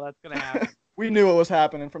it know that's gonna happen. We knew it was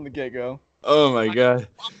happening from the get-go. Oh my god!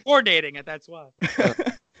 I'm coordinating it. That's why.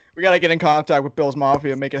 We got to get in contact with Bill's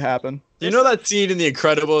Mafia and make it happen. You know that scene in The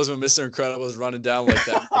Incredibles when Mr. Incredible is running down like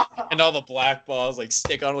that, and all the black balls like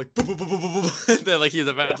stick on him, like boop, boop, boop, boop, boop, boop, and then like he's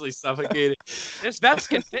eventually suffocated. This vest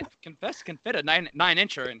can fit a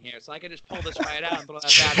 9-incher in here, so I can just pull this right out and throw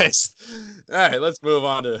that back. Christ. All right, let's move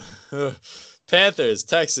on to Panthers,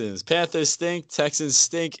 Texans. Panthers stink. Texans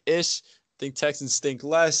stink-ish. I think Texans stink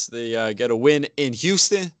less. They get a win in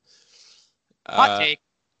Houston. Hot take.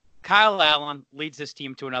 Kyle Allen leads his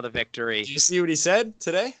team to another victory. Did you see what he said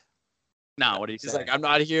today? No, what did he He's say? like, I'm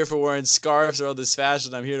not here for wearing scarves or all this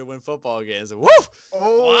fashion. I'm here to win football games. Woo!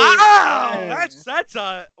 Oh, Wow, man. that's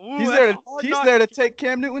a. Ooh, He's that's there. a hard He's knock. there to take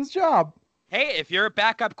Cam Newton's job. Hey, if you're a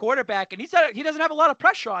backup quarterback, and he doesn't have a lot of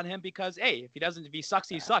pressure on him because hey, if he sucks,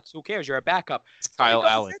 he sucks. Who cares? You're a backup. It's Kyle He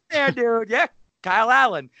goes Allen. in there, dude. Yeah, Kyle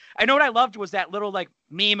Allen. I know what I loved was that little like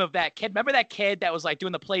meme of that kid. Remember that kid that was like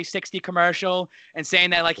doing the Play 60 commercial and saying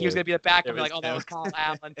that like he was gonna be the backup. Yeah, You're like, it oh, that was was Kyle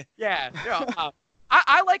Allen. Yeah.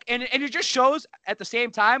 I like, and it just shows at the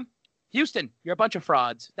same time, Houston, you're a bunch of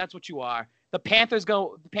frauds. That's what you are. The Panthers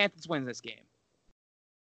win this game.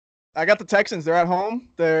 I got the Texans. They're at home.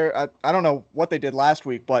 I don't know what they did last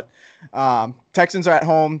week, but Texans are at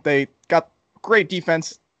home. They got great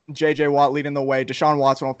defense. J.J. Watt leading the way. Deshaun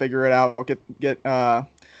Watson will figure it out. Get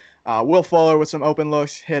Will Fuller with some open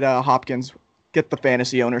looks. Hit Hopkins. Get the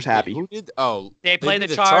fantasy owners happy. Who did? Oh, They played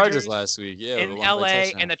beat the Chargers last week. Yeah, in we won by LA,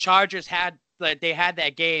 touchdown. and the Chargers had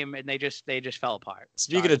that game, and they just fell apart.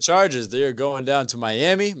 Speaking of Chargers, they are going down to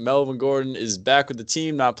Miami. Melvin Gordon is back with the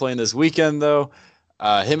team, not playing this weekend though.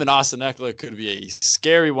 Him and Austin Eckler could be a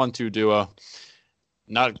scary 1-2 duo.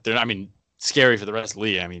 Scary for the rest of the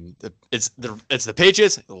league. I mean, it's the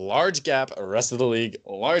Patriots, large gap, rest of the league,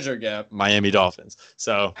 larger gap, Miami Dolphins.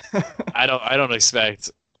 So I don't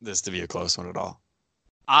expect this to be a close one at all.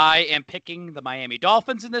 I am picking the Miami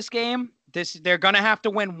Dolphins in this game. They're going to have to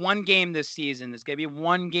win one game this season. There's going to be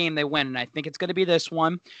one game they win, and I think it's going to be this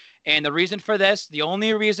one. And the reason for this, the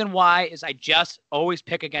only reason why, is I just always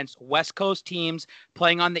pick against West Coast teams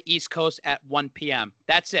playing on the East Coast at 1 p.m.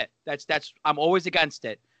 That's it. I'm always against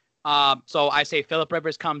it. So I say Phillip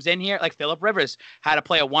Rivers comes in here. Like Phillip Rivers had to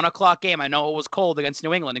play a 1:00 game. I know it was cold against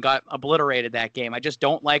New England and got obliterated that game. I just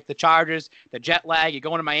don't like the Chargers, the jet lag. You're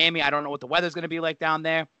going to Miami. I don't know what the weather's going to be like down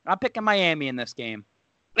there. I'm picking Miami in this game.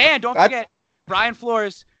 And don't forget, Brian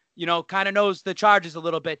Flores, kind of knows the Chargers a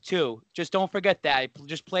little bit too. Just don't forget that. He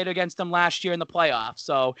just played against them last year in the playoffs.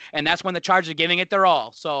 So, and that's when the Chargers are giving it their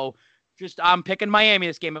all. So I'm picking Miami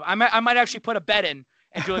this game. I might actually put a bet in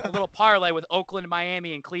and do like a little parlay with Oakland,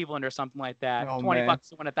 Miami, and Cleveland or something like that. $20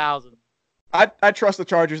 to win 1,000. I trust the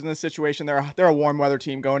Chargers in this situation. They're a warm weather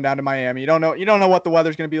team going down to Miami. You don't know what the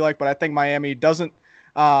weather's going to be like, but I think Miami doesn't.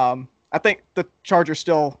 I think the Chargers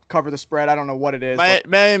still cover the spread. I don't know what it is.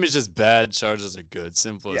 Miami's just bad. Chargers are good.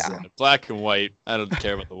 Simple as that. Black and white. I don't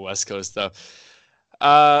care about the West Coast stuff.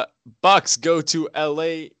 Bucks go to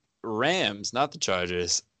LA Rams, not the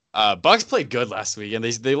Chargers. Bucks played good last week, and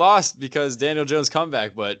they lost because Daniel Jones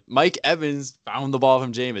comeback, but Mike Evans found the ball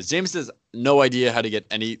from Jameis. Jameis has no idea how to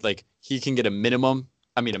get he can get a maximum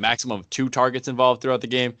of 2 targets involved throughout the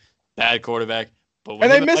game. Bad quarterback. But when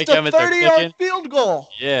they missed a 30-yard field goal.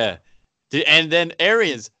 Yeah. And then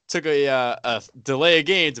Arians took a delay of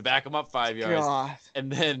game to back him up 5 yards. God.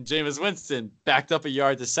 And then Jameis Winston backed up a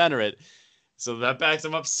yard to center it. So that backs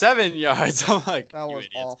him up 7 yards. I'm like, that was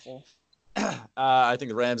awful. I think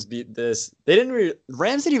the Rams beat this.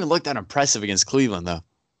 Rams didn't even look that impressive against Cleveland, though.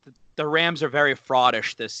 The Rams are very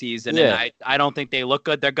fraudish this season, and I don't think they look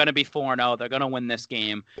good. They're going to be 4-0. They're going to win this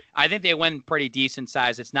game. I think they win pretty decent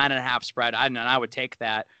size. It's 9.5 spread. I would take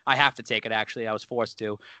that. I have to take it, actually. I was forced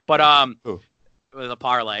to. But it was a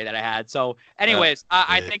parlay that I had. So, anyways,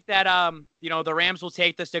 I think that the Rams will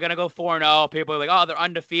take this. They're going to go 4-0. People are like, oh, they're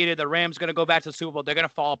undefeated. The Rams going to go back to the Super Bowl. They're going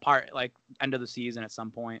to fall apart like end of the season at some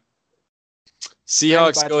point.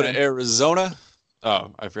 Seahawks go to Arizona.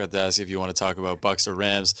 Oh, I forgot to ask you if you want to talk about Bucks or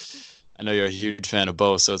Rams. I know you're a huge fan of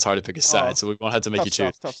both, so it's hard to pick a side. So we won't have to make you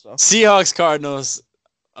choose. Tough stuff. Seahawks, Cardinals.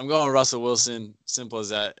 I'm going with Russell Wilson. Simple as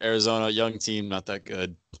that. Arizona, young team, not that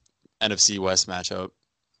good. NFC West matchup.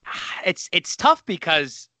 It's tough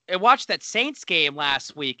because I watched that Saints game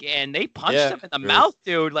last week, and they punched him in the mouth,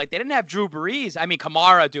 dude. Like, they didn't have Drew Brees. I mean,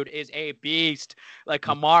 Kamara, dude, is a beast. Like,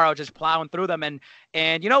 Kamara just plowing through them.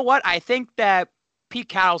 And you know what? I think that Pete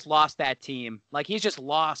Carroll's lost that team. Like, he's just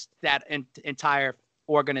lost that entire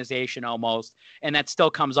organization almost. And that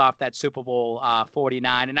still comes off that Super Bowl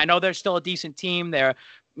 49. And I know they're still a decent team. They're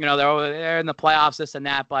in the playoffs, this and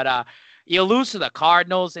that. But you lose to the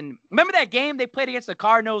Cardinals. And remember that game they played against the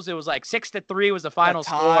Cardinals? It was like 6-3 was the final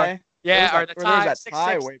score. Yeah, or the tie.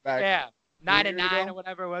 6-6. Way back. Yeah, 9-9 or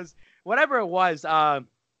whatever it was. Whatever it was.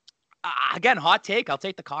 Again, hot take. I'll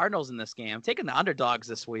take the Cardinals in this game. I'm taking the underdogs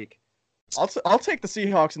this week. I'll take the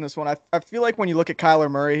Seahawks in this one. I feel like when you look at Kyler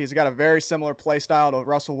Murray, he's got a very similar play style to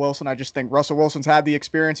Russell Wilson. I just think Russell Wilson's had the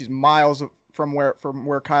experience. He's miles from where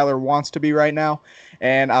Kyler wants to be right now.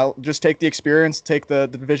 And I'll just take the experience, take the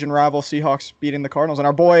division rival Seahawks beating the Cardinals. And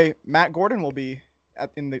our boy Matt Gordon will be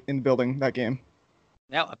in the building that game.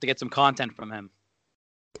 Yeah, we'll have to get some content from him.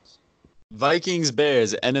 Vikings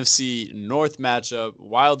Bears NFC North matchup,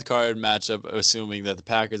 wild card matchup, assuming that the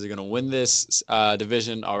Packers are going to win this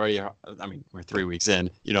division already. I mean, we're 3 weeks in.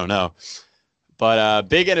 You don't know. But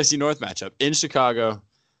big NFC North matchup in Chicago.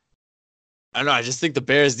 I don't know. I just think the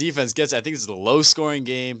Bears defense gets it. I think this is a low scoring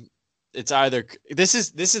game. It's either this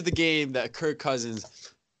is the game that Kirk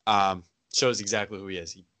Cousins shows exactly who he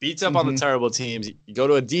is. He beats up on the terrible teams. You go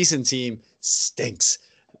to a decent team, stinks.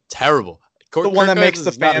 Terrible. The one that makes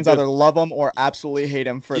the fans either love him or absolutely hate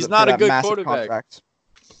him for that massive contract.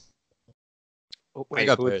 I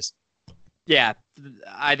got Bears. Yeah,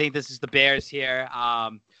 I think this is the Bears here.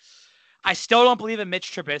 I still don't believe in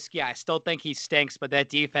Mitch Trubisky. I still think he stinks, but that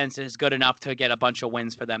defense is good enough to get a bunch of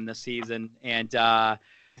wins for them this season. And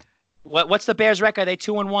what's the Bears' record? Are they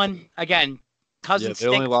 2-1? Again, Cousins they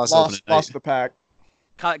only lost the Pack.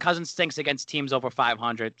 Cousins stinks against teams over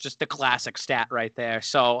 500. Just the classic stat right there.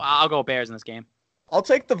 So I'll go Bears in this game. I'll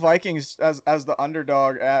take the Vikings as the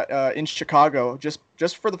underdog in Chicago, just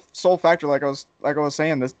for the sole factor. Like I was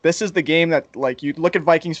saying, this is the game that, like, you look at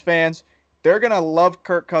Vikings fans, they're gonna love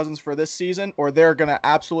Kirk Cousins for this season, or they're gonna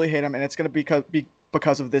absolutely hate him, and it's gonna be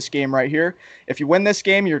because of this game right here. If you win this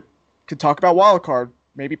game, you could talk about wild card,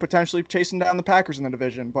 maybe potentially chasing down the Packers in the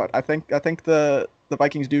division. But I think the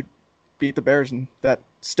Vikings do beat the Bears and that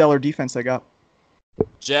stellar defense they got.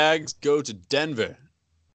 Jags go to Denver.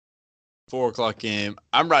 4:00 game.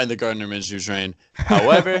 I'm riding the Gardner Minshew train.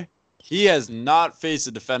 However, he has not faced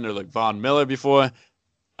a defender like Von Miller before.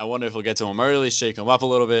 I wonder if he'll get to him early, shake him up a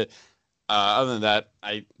little bit. Other than that,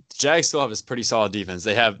 the Jags still have a pretty solid defense.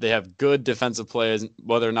 They have good defensive players,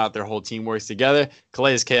 whether or not their whole team works together.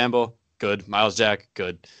 Calais Campbell, good. Miles Jack,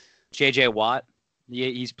 good. J.J. Watt,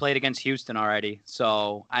 he's played against Houston already.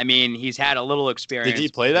 So, I mean, he's had a little experience. Did he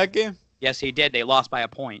play that game? Yes, he did. They lost by a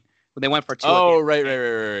point. They went for 2. Oh,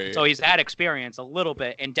 right. So he's had experience a little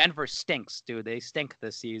bit. And Denver stinks, dude. They stink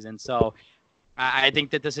this season. So I think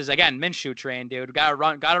that this is, again, Minshew train, dude. Gotta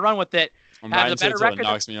run with it. Have a better record.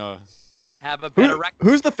 Knocks me off. Have a better record.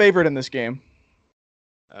 Who's the favorite in this game?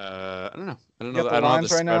 I don't know. I don't You know. got I the don't have the lines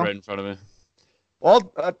spread right now? right in front of me.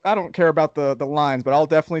 Well, I don't care about the lines, but I'll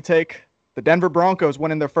definitely take the Denver Broncos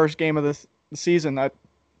winning their first game of the season.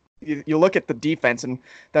 You look at the defense and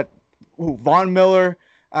that Von Miller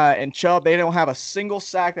and Chubb, they don't have a single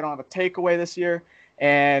sack. They don't have a takeaway this year,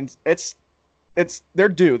 and they're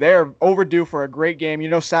due. They're overdue for a great game. You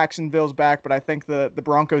know, Saxonville's back, but I think the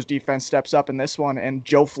Broncos defense steps up in this one, and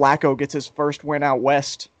Joe Flacco gets his first win out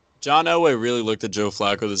west. John Elway really looked at Joe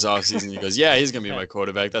Flacco this offseason. He goes, yeah, he's going to be my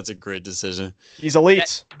quarterback. That's a great decision. He's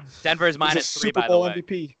elite. Denver's minus 3, by the way. Super Bowl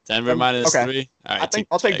MVP. Denver minus 3? All right,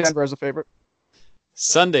 I'll take Denver as a favorite.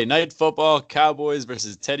 Sunday Night Football, Cowboys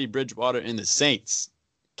versus Teddy Bridgewater and the Saints.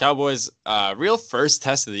 Cowboys, real first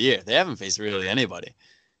test of the year. They haven't faced really anybody.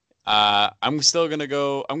 I'm going to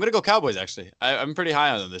go Cowboys, actually. I'm pretty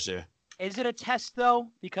high on them this year. Is it a test, though?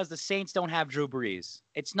 Because the Saints don't have Drew Brees.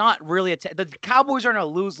 It's not really a test. The Cowboys are in a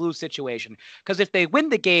lose-lose situation. Because if they win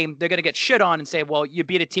the game, they're going to get shit on and say, well, you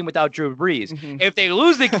beat a team without Drew Brees. Mm-hmm. If they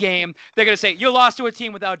lose the game, they're going to say, you lost to a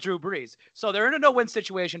team without Drew Brees. So they're in a no-win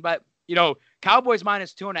situation. But, you know, Cowboys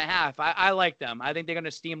minus 2.5. I like them. I think they're going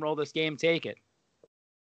to steamroll this game, take it.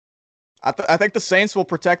 I think the Saints will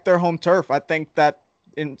protect their home turf. I think that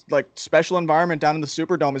in like special environment down in the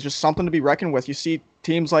Superdome is just something to be reckoned with. You see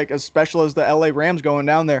teams like as special as the LA Rams going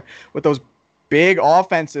down there with those big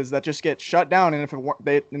offenses that just get shut down, and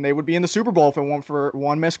they would be in the Super Bowl if it weren't for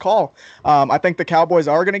one missed call. I think the Cowboys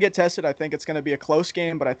are going to get tested. I think it's going to be a close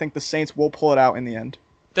game, but I think the Saints will pull it out in the end.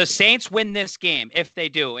 The Saints win this game if they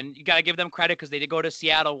do, and you got to give them credit because they did go to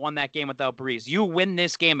Seattle, won that game without Brees. You win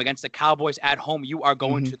this game against the Cowboys at home, you are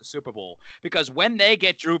going to the Super Bowl. Because when they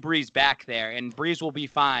get Drew Brees back there, and Brees will be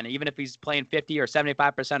fine, even if he's playing 50 or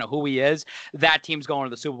 75% of who he is, that team's going to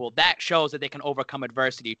the Super Bowl. That shows that they can overcome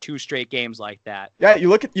adversity 2 straight games like that. Yeah, you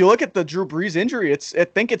look at the Drew Brees injury.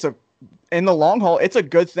 In the long haul, it's a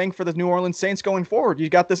good thing for the New Orleans Saints going forward. You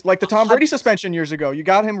got this, like the Tom Brady suspension years ago. You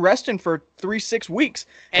got him resting for 3-6 weeks,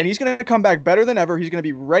 and he's going to come back better than ever. He's going to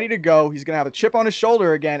be ready to go. He's going to have a chip on his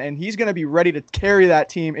shoulder again, and he's going to be ready to carry that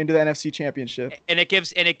team into the NFC Championship. And it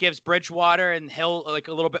gives Bridgewater and Hill like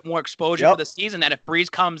a little bit more exposure for the season. That if Brees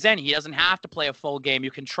comes in, he doesn't have to play a full game.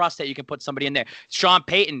 You can trust that you can put somebody in there. Sean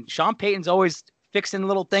Payton's always fixing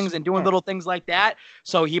little things and doing little things like that.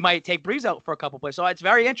 So he might take Brees out for a couple plays. So it's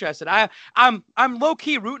very interesting. I'm low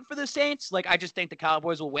key rooting for the Saints. Like, I just think the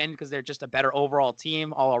Cowboys will win because they're just a better overall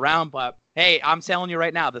team all around. But hey, I'm telling you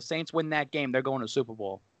right now, the Saints win that game, they're going to Super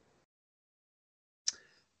Bowl.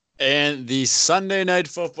 And the Sunday Night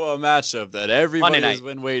Football matchup that everybody has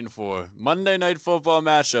been waiting for. Monday Night Football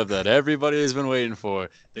matchup that everybody has been waiting for.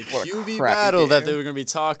 The QB battle that they were going to be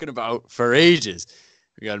talking about for ages.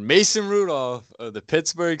 We got Mason Rudolph of the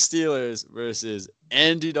Pittsburgh Steelers versus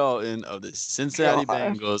Andy Dalton of the Cincinnati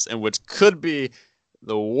Bengals, and which could be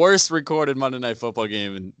the worst recorded Monday Night Football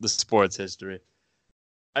game in the sports history.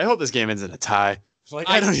 I hope this game ends in a tie. Like,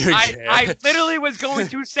 I don't even care. I literally was going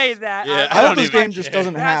to say that. Yeah, I hope this game just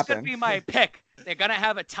doesn't happen. That's going to be my pick. They're going to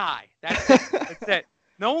have a tie. That's it. That's it.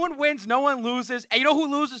 No one wins, no one loses. And you know who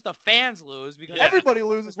loses? The fans lose because everybody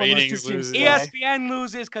loses when those 2 teams play. ESPN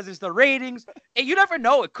loses because it's the ratings. And you never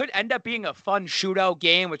know. It could end up being a fun shootout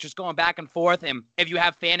game, which is going back and forth. And if you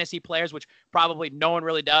have fantasy players, which probably no one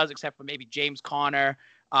really does, except for maybe James Conner,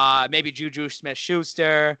 maybe Juju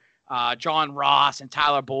Smith-Schuster, John Ross, and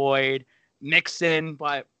Tyler Boyd, Mixon,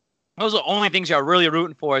 but those are the only things you're really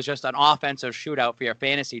rooting for is just an offensive shootout for your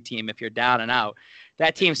fantasy team if you're down and out.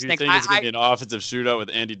 That team stinks. You think it's going to be an offensive shootout with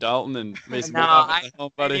Andy Dalton and Mason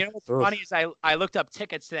Rudolph? Buddy? You know what's funny is I looked up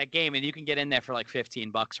tickets to that game, and you can get in there for like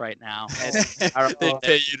 $15 right now. They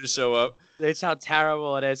pay you to show up. That's how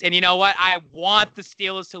terrible it is. And you know what? I want the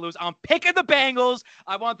Steelers to lose. I'm picking the Bengals.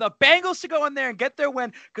 I want the Bengals to go in there and get their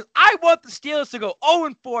win because I want the Steelers to go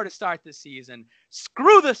 0-4 to start the season.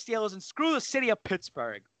 Screw the Steelers and screw the city of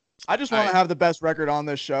Pittsburgh. I just want to have the best record on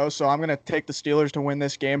this show, so I'm going to take the Steelers to win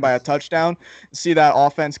this game by a touchdown. See that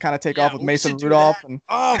offense kind of take off with Mason Rudolph. We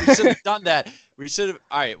should have done that. We should have.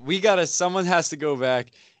 All right, someone has to go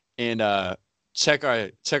back and check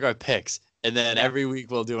our picks, and then every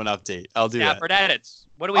week we'll do an update. I'll do that. Stafford edits.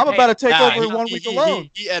 What do we? I'm about to take over in 1 week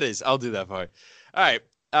alone. He edits. I'll do that part. All right.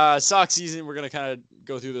 Sox season, we're going to kind of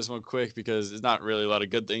go through this one quick because there's not really a lot of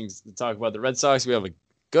good things to talk about. The Red Sox, we have a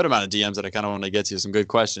good amount of DMs that I kind of want to get to, some good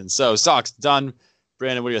questions. So, Sox, done.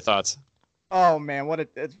 Brandon, what are your thoughts? Oh, man,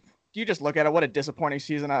 you just look at it, what a disappointing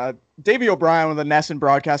season. Davey O'Brien, one of the NESN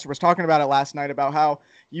broadcaster, was talking about it last night about how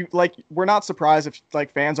we're not surprised if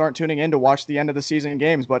fans aren't tuning in to watch the end of the season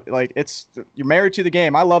games, but you're married to the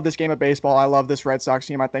game. I love this game of baseball. I love this Red Sox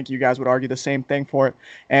team. I think you guys would argue the same thing for it.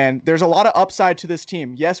 And there's a lot of upside to this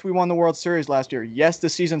team. Yes, we won the World Series last year. Yes, the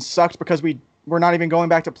season sucked because we're not even going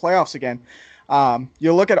back to playoffs again.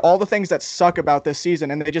 You look at all the things that suck about this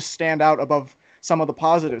season and they just stand out above some of the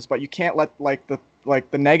positives, but you can't let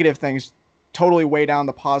the negative things totally weigh down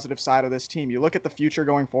the positive side of this team. You look at the future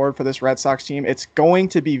going forward for this Red Sox team, it's going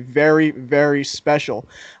to be very, very special.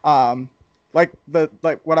 Like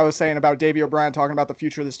what I was saying about Davey O'Brien talking about the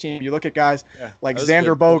future of this team. You look at guys like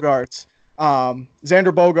Xander Bogaerts,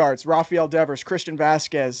 Rafael Devers, Christian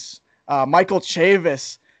Vasquez, Michael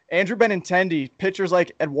Chavis, Andrew Benintendi, pitchers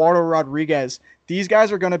like Eduardo Rodriguez. These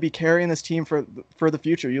guys are going to be carrying this team for the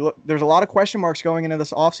future. There's a lot of question marks going into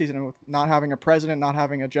this offseason with not having a president, not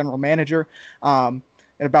having a general manager, and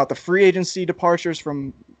about the free agency departures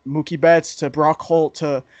from Mookie Betts to Brock Holt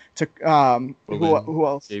to who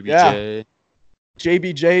else? JBJ. Yeah.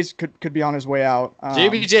 JBJ's could be on his way out.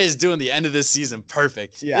 JBJ is doing the end of this season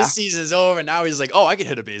perfect. Yeah. This season is over. Now he's like, oh, I can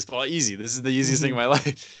hit a baseball easy. This is the easiest thing in my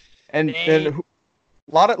life. And a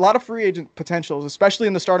lot of free agent potentials, especially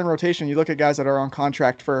in the starting rotation. You look at guys that are on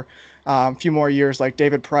contract for a few more years, like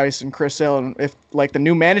David Price and Chris Hill. And if the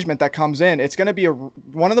new management that comes in, it's going to be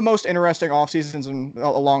one of the most interesting off seasons in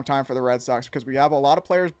a long time for the Red Sox, because we have a lot of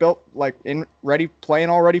players built playing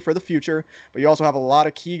already for the future, but you also have a lot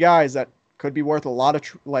of key guys that could be worth a lot of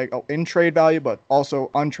in trade value, but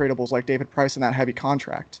also untradables like David Price in that heavy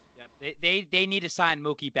contract. They need to sign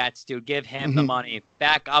Mookie Betts, dude. Give him the money.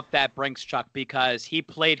 Back up that Brinks truck, because he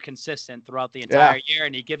played consistent throughout the entire year,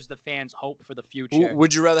 and he gives the fans hope for the future.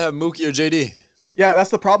 Would you rather have Mookie or JD? Yeah, that's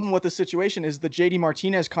the problem with the situation is the JD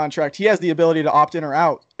Martinez contract. He has the ability to opt in or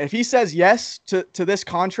out. If he says yes to this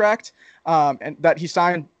contract and that he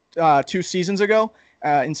signed 2 seasons ago,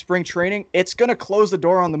 in spring training, it's going to close the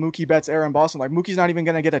door on the Mookie Betts era in Boston. Mookie's not even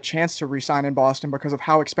going to get a chance to re-sign in Boston because of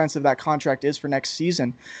how expensive that contract is for next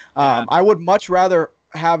season. I would much rather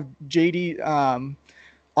have JD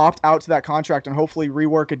opt out to that contract and hopefully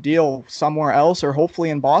rework a deal somewhere else, or hopefully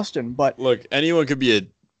in Boston. But look, anyone could be a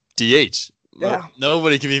DH. Yeah.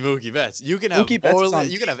 Nobody can be Mookie Betts. You can have you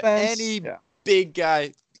can have any big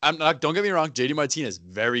guy. Don't get me wrong, JD Martinez,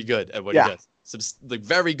 very good at what he does.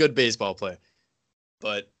 Very good baseball player.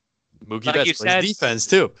 But Mookie Betts plays defense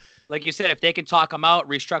too. Like you said, if they can talk him out,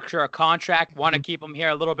 restructure a contract, want to keep him here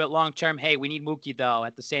a little bit long term. Hey, we need Mookie though.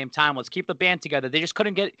 At the same time, let's keep the band together. They just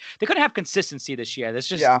couldn't have consistency this year. That's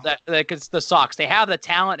just it's the Sox. They have the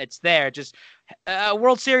talent. It's there. Just a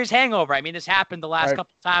World Series hangover. I mean, this happened the last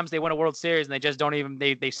couple of times they win a World Series and they just don't even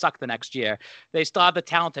they suck the next year. They still have the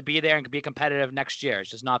talent to be there and be competitive next year. It's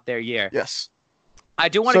just not their year. Yes. I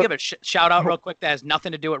do want to give a shout out real quick that has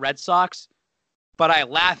nothing to do with Red Sox. But I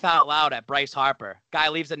laugh out loud at Bryce Harper. Guy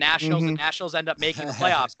leaves the Nationals. The Nationals end up making the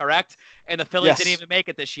playoffs, correct? And the Phillies didn't even make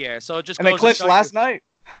it this year. So it just they clinched last night.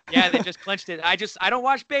 Yeah, they just clinched it. I don't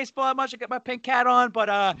watch baseball that much. I got my pink hat on, but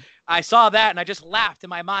I saw that and I just laughed in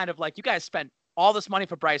my mind of you guys spent all this money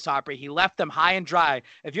for Bryce Harper. He left them high and dry.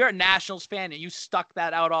 If you're a Nationals fan and you stuck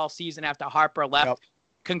that out all season after Harper left,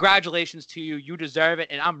 congratulations to you. You deserve it,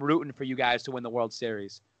 and I'm rooting for you guys to win the World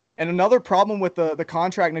Series. And another problem with the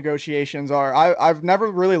contract negotiations are I've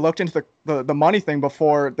never really looked into the money thing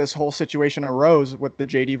before this whole situation arose with the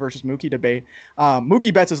JD versus Mookie debate.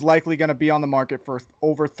 Mookie Betts is likely going to be on the market for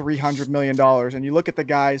over $300 million. And you look at the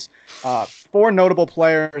guys, 4 notable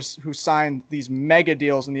players who signed these mega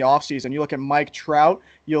deals in the offseason. You look at Mike Trout,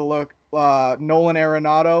 you look Nolan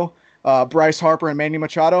Arenado, Bryce Harper, and Manny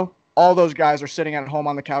Machado. All those guys are sitting at home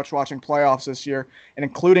on the couch watching playoffs this year, and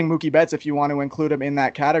including Mookie Betts, if you want to include him in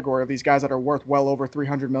that category of these guys that are worth well over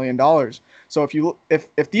 $300 million. So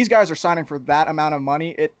if these guys are signing for that amount of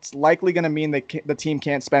money, it's likely going to mean the team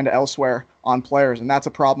can't spend elsewhere on players, and that's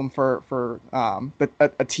a problem for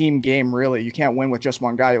a team game, really. You can't win with just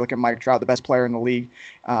one guy. You look at Mike Trout, the best player in the league,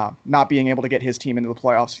 not being able to get his team into the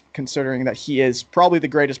playoffs, considering that he is probably the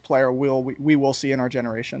greatest player we will see in our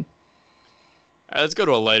generation. Let's go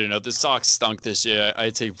to a lighter note. The Sox stunk this year. I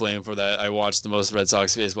take blame for that. I watched the most Red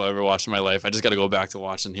Sox baseball I ever watched in my life. I just got to go back to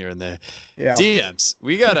watching here and there. Yeah. DMs.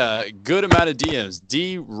 We got a good amount of DMs.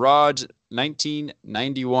 D-Rod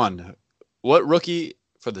 1991. What rookie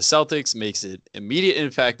for the Celtics makes an immediate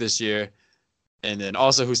impact this year? And then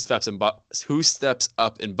also who steps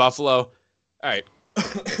up in Buffalo? All right.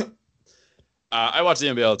 I watch the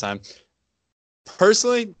NBA all the time.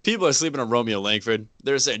 Personally, people are sleeping on Romeo Langford.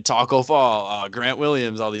 They're saying Taco Fall, Grant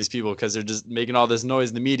Williams, all these people because they're just making all this noise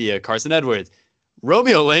in the media. Carson Edwards.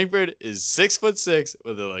 Romeo Langford is 6'6"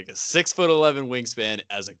 with like a 6'11" wingspan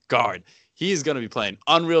as a guard. He's going to be playing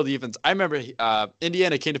unreal defense. I remember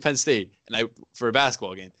Indiana came to Penn State for a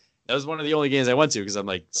basketball game. That was one of the only games I went to because I'm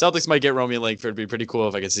like, Celtics might get Romeo Langford. It'd be pretty cool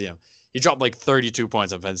if I could see him. He dropped like 32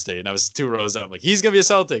 points on Penn State, and I was 2 rows up. Like, he's going to be a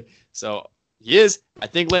Celtic. So he is. I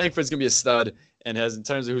think Langford's going to be a stud. And has, in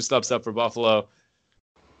terms of who steps up for Buffalo,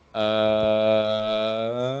 one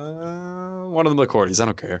of them McCourties. I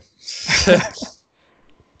don't care.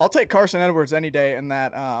 I'll take Carson Edwards any day in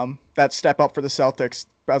that step up for the Celtics.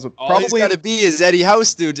 As All he's got to be is Eddie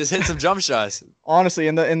House, dude. Just hit some jump shots. Honestly,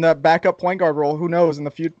 in the backup point guard role, who knows? In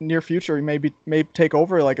the near future, he may take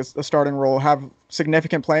over like a starting role, have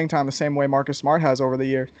significant playing time the same way Marcus Smart has over the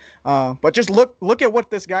years. But just look at what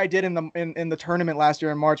this guy did in the tournament last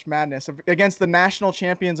year in March Madness against the national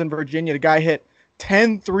champions in Virginia. The guy hit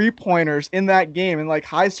 10 3-pointers in that game in like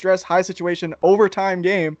high stress, high situation, overtime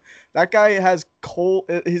game. That guy has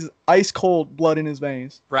his ice cold blood in his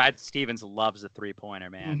veins. Brad Stevens loves the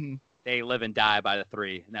 3-pointer, man. Mm-hmm. They live and die by the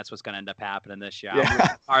 3, and that's what's going to end up happening this year.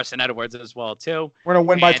 Yeah. Carson Edwards as well, too. We're going to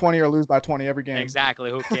win by 20 or lose by 20 every game.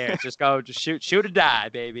 Exactly. Who cares? Just shoot or die,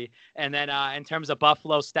 baby. And then in terms of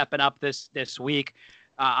Buffalo stepping up this week,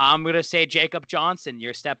 I'm going to say Jacob Johnson.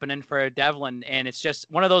 You're stepping in for Devlin, and it's just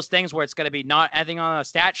one of those things where it's going to be not anything on a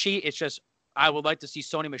stat sheet. It's just I would like to see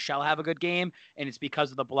Sony Michel have a good game, and it's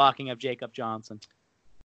because of the blocking of Jacob Johnson.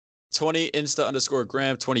 20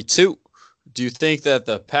 Insta_Graham 22. Do you think that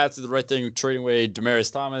the Pats did the right thing trading away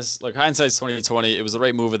Demaryius Thomas? Like, hindsight's 2020. It was the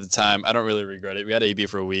right move at the time. I don't really regret it. We had AB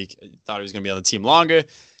for a week. I thought he was going to be on the team longer.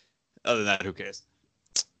 Other than that, who cares?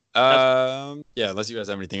 Yeah, unless you guys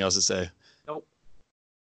have anything else to say. Nope.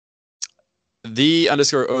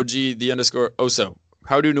 The_OG, the_Oso.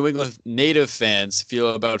 How do New England native fans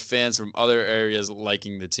feel about fans from other areas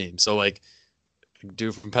liking the team? So, like, a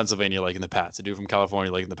dude from Pennsylvania liking the Pats, a dude from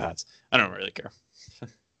California liking the Pats. I don't really care.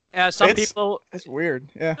 People. It's weird.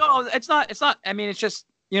 Yeah. No, it's not. I mean, it's just,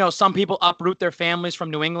 some people uproot their families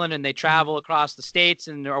from New England and they travel across the states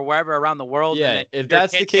or wherever around the world. Yeah, and if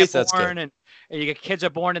that's the case, that's good. And you get kids are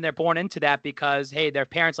born and they're born into that because, hey, their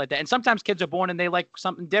parents like that. And sometimes kids are born and they like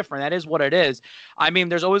something different. That is what it is. I mean,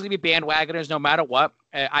 there's always going to be bandwagoners no matter what.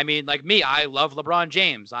 I mean, like me, I love LeBron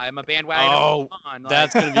James. I'm a bandwagoner. Oh,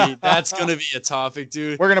 that's gonna be a topic,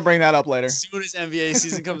 dude. We're gonna bring that up later. As soon as NBA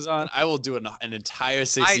season comes on, I will do an entire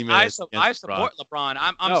 60 minutes. I support LeBron.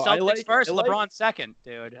 I'm Celtics first, LeBron second,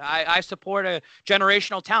 dude. I support a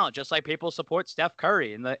generational talent, just like people support Steph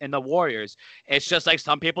Curry in the Warriors. It's just like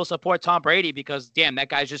some people support Tom Brady because, damn, that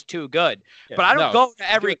guy's just too good. Yeah, but I don't go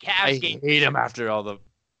to every Cavs game. I hate him after all the.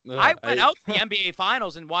 I went out to the NBA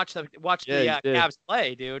Finals and watched the Cavs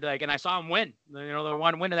play, dude. Like, and I saw him win. The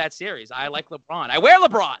one win of that series. I like LeBron. I wear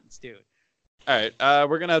LeBrons, dude. All right,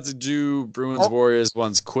 we're gonna have to do Bruins Warriors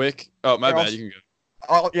ones quick. Oh, my bad. You can go.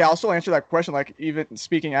 I'll still answer that question. Like, even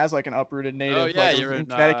speaking as like an uprooted native, oh, yeah, like, you're in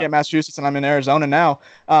Connecticut, Massachusetts, and I'm in Arizona now.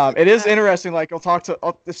 It is interesting. Like,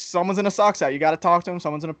 if someone's in a Sox hat, you got to talk to them.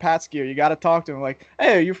 Someone's in a Pats gear, you got to talk to them. Like,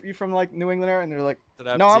 hey, you from like New England area? And they're like,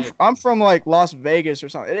 no, I'm from like Las Vegas or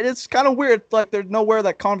something. It's kind of weird. Like, there's nowhere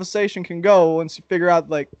that conversation can go once you figure out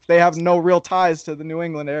like they have no real ties to the New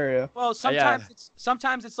England area. Well, sometimes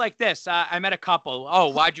it's like this. I met a couple. Oh,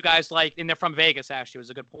 why'd you guys like? And they're from Vegas. Actually, it was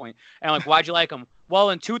a good point. And I'm like, why'd you like them? Well,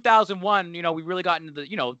 in 2001, we really got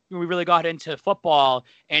into football,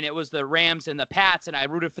 and it was the Rams and the Pats, and I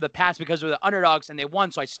rooted for the Pats because they were the underdogs and they won,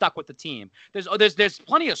 so I stuck with the team. There's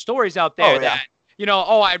plenty of stories out there that.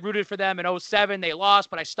 I rooted for them in 2007. They lost,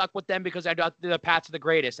 but I stuck with them because I thought the Pats are the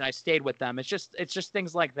greatest, and I stayed with them. It's just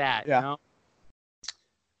things like that. Yeah.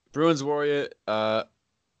 Bruins Warrior. Do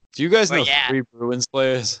you guys know 3 Bruins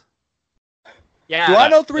players? Yeah. Do I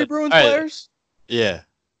know 3 Bruins players? Yeah.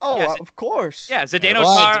 Oh, yeah, of course. Yeah, Zdeno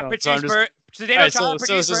Chara, Patrice Bergeron.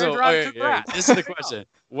 This is the question.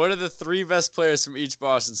 What are the 3 best players from each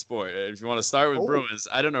Boston sport? If you want to start with Bruins,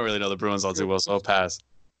 I don't really know the Bruins all too well, so I'll pass.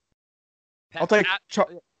 I'll take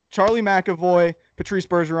Charlie McAvoy, Patrice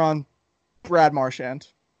Bergeron, Brad Marchand.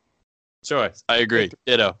 Sure, I agree.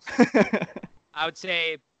 Ditto. I would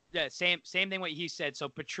say same thing what he said. So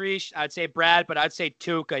Patrice, I'd say Brad, but I'd say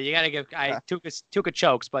Tuukka. You gotta give Tuukka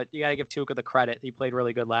chokes, but you gotta give Tuukka the credit. He played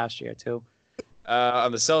really good last year too.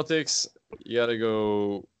 On the Celtics, you gotta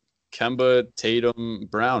go Kemba, Tatum,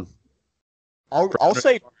 Brown. I'll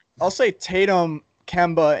say Tatum,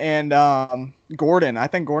 Kemba, and Gordon. I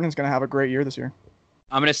think Gordon's gonna have a great year this year.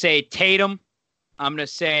 I'm gonna say Tatum. I'm gonna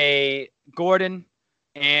say Gordon.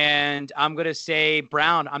 And I'm going to say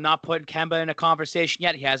Brown. I'm not putting Kemba in a conversation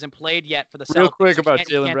yet. He hasn't played yet for the Celtics. Real quick about Can't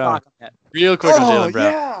Jaylen Brown. talk yet. Real quick on Oh Jaylen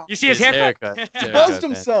Brown. yeah, You see his haircut? His he haircut, buzzed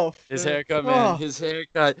man. himself. His haircut, man. Oh. His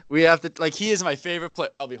haircut. We have to like. He is my favorite player.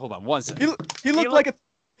 Hold on one second. He looked like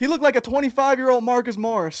a 25-year-old Marcus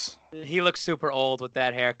Morris. He looks super old with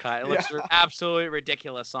that haircut. It looks absolutely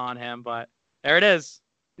ridiculous on him, but there it is.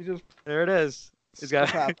 There it is. He's got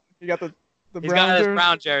He got the he's brown got his jersey.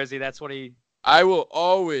 brown jersey. That's what he. I will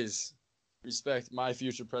always respect my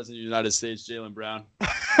future president of the United States, Jaylen Brown.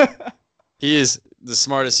 He is the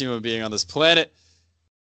smartest human being on this planet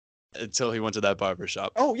until he went to that barber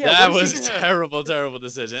shop. Oh, yeah, That what is was he a doing? terrible, terrible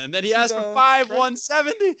decision. And then he He's asked for a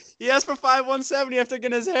 5,170. He asked for 5,170 after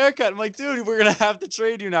getting his haircut. I'm like, dude, we're gonna have to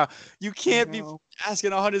trade you now. You can't be No.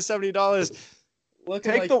 asking $170.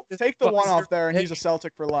 Take the one off there, and he's a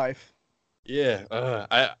Celtic for life. Yeah,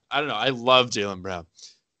 I don't know. I love Jaylen Brown.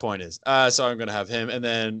 Point is, so I'm gonna have him, and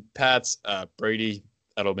then Pat's Brady,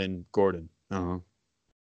 Edelman, Gordon.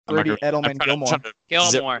 Brady, Edelman,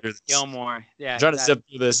 Gilmore. Gilmore. Yeah. I'm trying to zip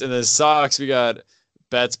through this. In the Sox, we got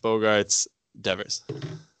Betts, Bogarts, Devers.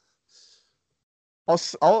 I'll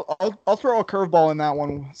throw a curveball in that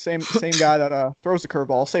one. Same guy that throws the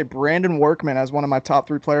curveball. I'll say Brandon Workman as one of my top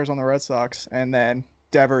 3 players on the Red Sox, and then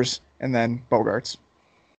Devers, and then Bogarts.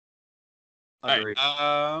 Agreed.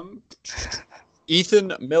 All right,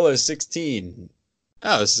 Ethan Miller, 16.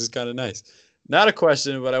 Oh, this is kind of nice. Not a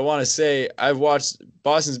question, but I want to say I've watched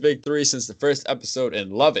Boston's Big Three since the first episode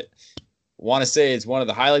and love it. Want to say it's one of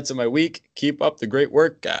the highlights of my week. Keep up the great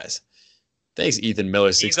work, guys. Thanks, Ethan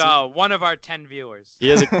Miller, 16. He's one of our 10 viewers. He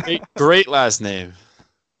has a great last name.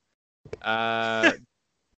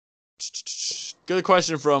 Good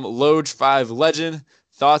question from Loge5 Legend.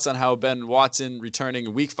 Thoughts on how Ben Watson returning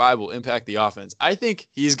in Week 5 will impact the offense? I think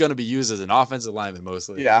he's going to be used as an offensive lineman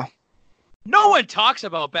mostly. Yeah. No one talks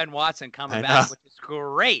about Ben Watson coming I back, know. which is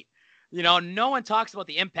great. You know, no one talks about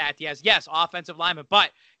the impact he has. Yes, offensive lineman,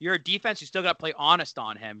 but your defense, you still got to play honest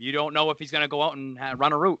on him. You don't know if he's going to go out and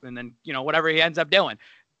run a route and then, whatever he ends up doing.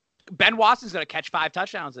 Ben Watson's going to catch 5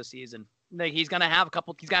 touchdowns this season. He's going to have a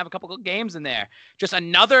couple of games in there. Just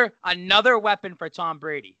another weapon for Tom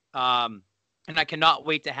Brady. And I cannot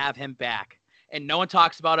wait to have him back. And no one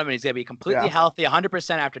talks about him, and he's going to be completely healthy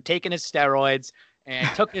 100% after taking his steroids and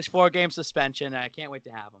took his 4-game suspension. I can't wait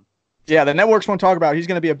to have him. Yeah, the networks won't talk about it. He's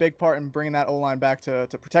going to be a big part in bringing that O-line back to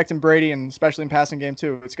protecting Brady, and especially in passing game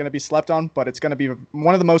too. It's going to be slept on, but it's going to be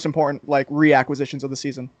one of the most important reacquisitions of the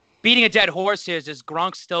season. Beating a dead horse here is, does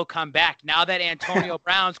Gronk still come back now that Antonio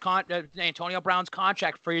Brown's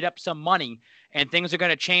contract freed up some money and things are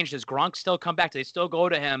going to change? Does Gronk still come back? Do they still go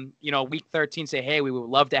to him, week 13, say, hey, we would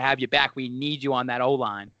love to have you back. We need you on that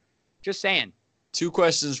O-line. Just saying. 2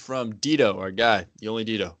 questions from Dito, our guy, the only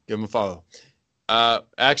Dito. Give him a follow.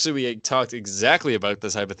 Actually, we talked exactly about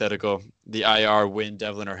this hypothetical. The IR win,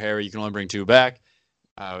 Devlin or Harry. You can only bring 2 back.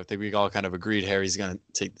 I think we all kind of agreed Harry's going to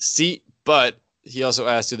take the seat, but he also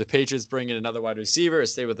asked, do the Patriots bring in another wide receiver or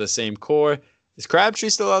stay with the same core? Is Crabtree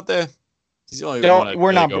still out there? He's the only one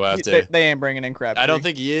We're not. go after. They ain't bringing in Crabtree. I don't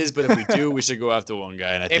think he is, but if we do, we should go after one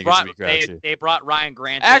guy, and I think it should be Crabtree. They brought Ryan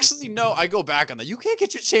Grant. Actually, no, I go back on that. You can't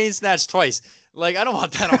get your chain snatched twice. I don't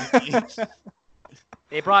want that on me.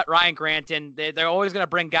 They brought Ryan Grant in. They're always going to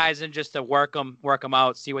bring guys in just to work them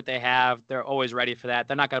out, see what they have. They're always ready for that.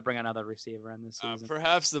 They're not going to bring another receiver in this season.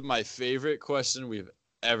 Perhaps my favorite question we've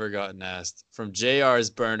ever gotten asked from JR's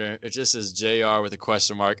burner. It just says JR with a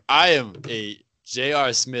question mark. I am a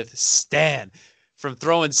JR Smith stan, from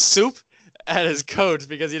throwing soup at his coach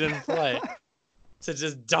because he didn't play to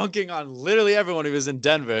just dunking on literally everyone who was in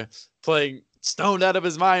Denver, playing stoned out of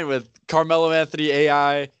his mind with Carmelo Anthony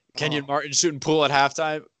AI, Kenyon Martin shooting pool at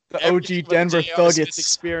halftime. The OG Denver Thuggets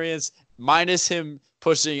experience, minus him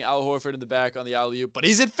pushing Al Horford in the back on the alley-oop, but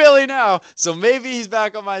he's in Philly now, so maybe he's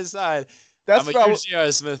back on my side. I'm a huge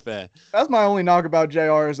J.R. Smith fan. That's my only knock about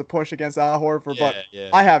JR is the push against Al Horford, but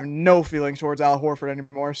I have no feelings towards Al Horford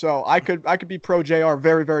anymore. So I could be pro JR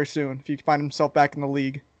very, very soon if he find himself back in the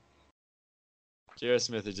league. J.R.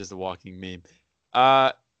 Smith is just a walking meme.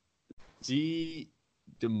 G.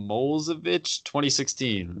 Demolzevich,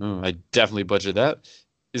 2016. Oh, I definitely butchered that.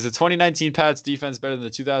 Is the 2019 Pats defense better than the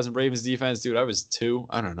 2000 Ravens defense? Dude, I was 2.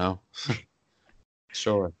 I don't know.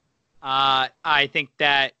 Sure. I think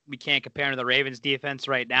that we can't compare them to the Ravens defense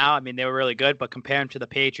right now. I mean, they were really good, but compare them to the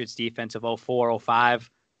Patriots defense of 04, 05,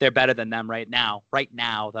 they're better than them right now. Right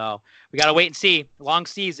now, though, we got to wait and see. Long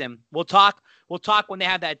season. We'll talk when they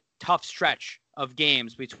have that tough stretch of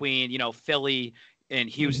games between, Philly and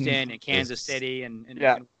Houston and Kansas City and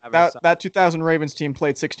that 2000 Ravens team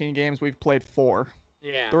played 16 games. We've played 4.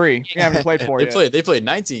 Yeah. 3. You haven't played 4 yet. They played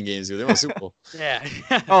 19 games. They won a Super Bowl. Yeah.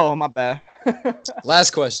 Oh, my bad.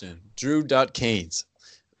 Last question. Drew.Canes.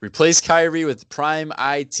 Replace Kyrie with prime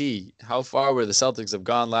IT. How far were the Celtics have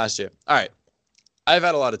gone last year? All right. I've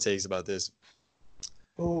had a lot of takes about this.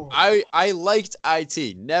 Ooh. I liked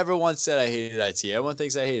IT. Never once said I hated IT. Everyone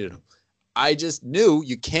thinks I hated him. I just knew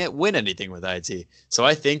you can't win anything with IT. So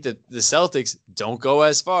I think that the Celtics don't go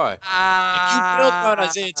as far. If you build around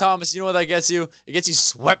Isaiah Thomas, you know what that gets you? It gets you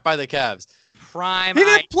swept by the Cavs. Prime He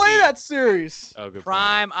didn't IT. play that series. Oh, good point.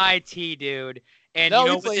 Prime IT, dude. And No, you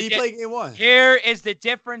know he played, game 1. Here is the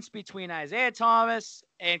difference between Isaiah Thomas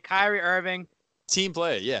and Kyrie Irving. Team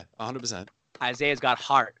play, yeah, 100%. Isaiah's got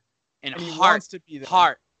heart. And And he heart, wants to be there.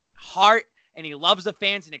 heart, and he loves the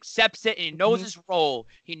fans and accepts it, and he knows his role.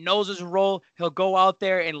 He knows his role. He'll go out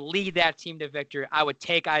there and lead that team to victory. I would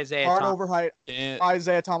take Isaiah Heart Thomas. over height. And,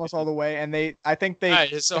 Isaiah Thomas all the way, and I think they all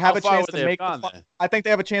right, so have how a far chance would to they have make. gone then? I think they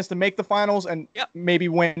have a chance to make the finals and Yep. maybe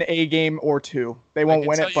win a game or 2. They I won't can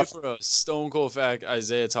win tell it, you but for a stone cold fact,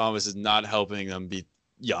 Isaiah Thomas is not helping them beat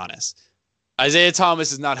Giannis. Isaiah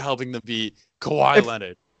Thomas is not helping them beat Kawhi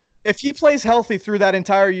Leonard. if he plays healthy through that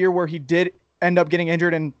entire year where he did end up getting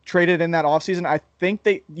injured and traded in that offseason, I think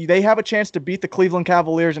they have a chance to beat the Cleveland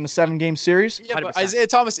Cavaliers in a 7-game series. Yeah, but 100%. Isaiah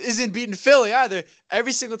Thomas isn't beating Philly either.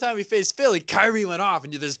 Every single time we faced Philly, Kyrie went off,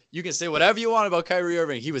 and you can say whatever you want about Kyrie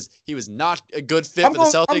Irving. He was not a good fit for the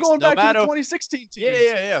Celtics. I'm going no back to matter, the 2016 team.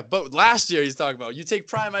 yeah. But last year he's talking about you take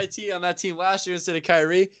prime IT on that team last year instead of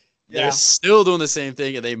Kyrie. Yeah. They're still doing the same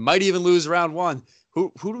thing, and they might even lose round 1.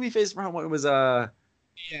 Who do we face round 1? It was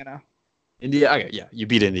Indiana. India. Okay, yeah, you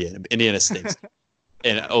beat Indiana. Indiana stinks.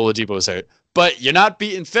 And Oladipo was hurt. But you're not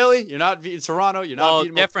beating Philly. You're not beating Toronto. You're not Well,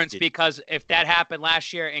 beating difference Milwaukee. because if that happened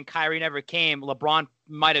last year and Kyrie never came, LeBron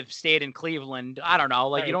might have stayed in Cleveland. I don't know.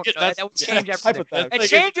 Like you don't. That's- That would change yeah, everything. hypothetical. It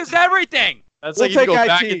changes everything. That's We'll like if you go take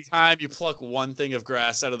back IT. in time, you pluck one thing of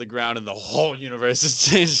grass out of the ground, and the whole universe has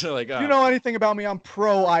changed. You're like, oh. You know anything about me? I'm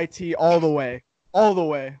pro IT all the way. All the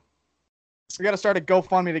way. We got to start a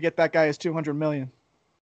GoFundMe to get that guy his $200 million.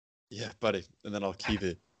 Yeah, buddy. And then I'll keep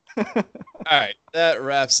it. All right. That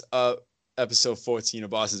wraps up episode 14 of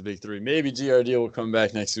Boston's Big Three. Maybe GRD will come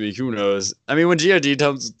back next week. Who knows? I mean, when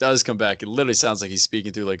GRD does come back, it literally sounds like he's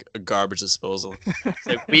speaking through like a garbage disposal. It's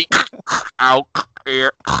like, we out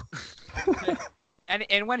here.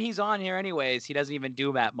 And when he's on here, anyways, he doesn't even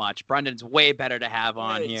do that much. Brendan's way better to have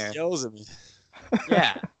on He here. yells at me.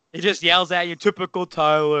 Yeah, he just yells at you. Typical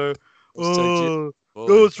Tyler. Oh,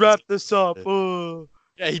 Let's wrap this up. Oh.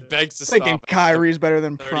 Yeah, he begs to Thinking stop. Kyrie's better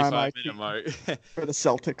than prime 35-minute IT mark. for the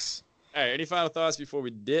Celtics. All right. Any final thoughts before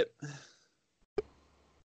we dip?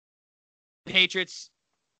 Patriots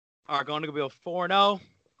are going to go 4-0.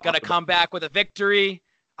 Got to come back with a victory.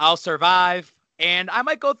 I'll survive. And I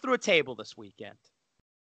might go through a table this weekend.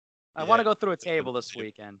 I want to go through a table this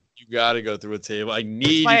weekend. You got to go through a table. I It's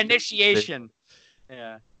need my you- initiation.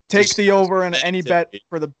 Yeah. Take Just- the over in any bet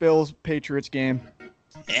for the Bills-Patriots game.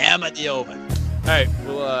 Damn at the over. All right,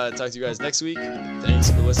 we'll talk to you guys next week. Thanks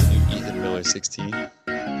for listening, Ethan Miller 16.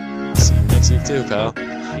 See you next week too, pal.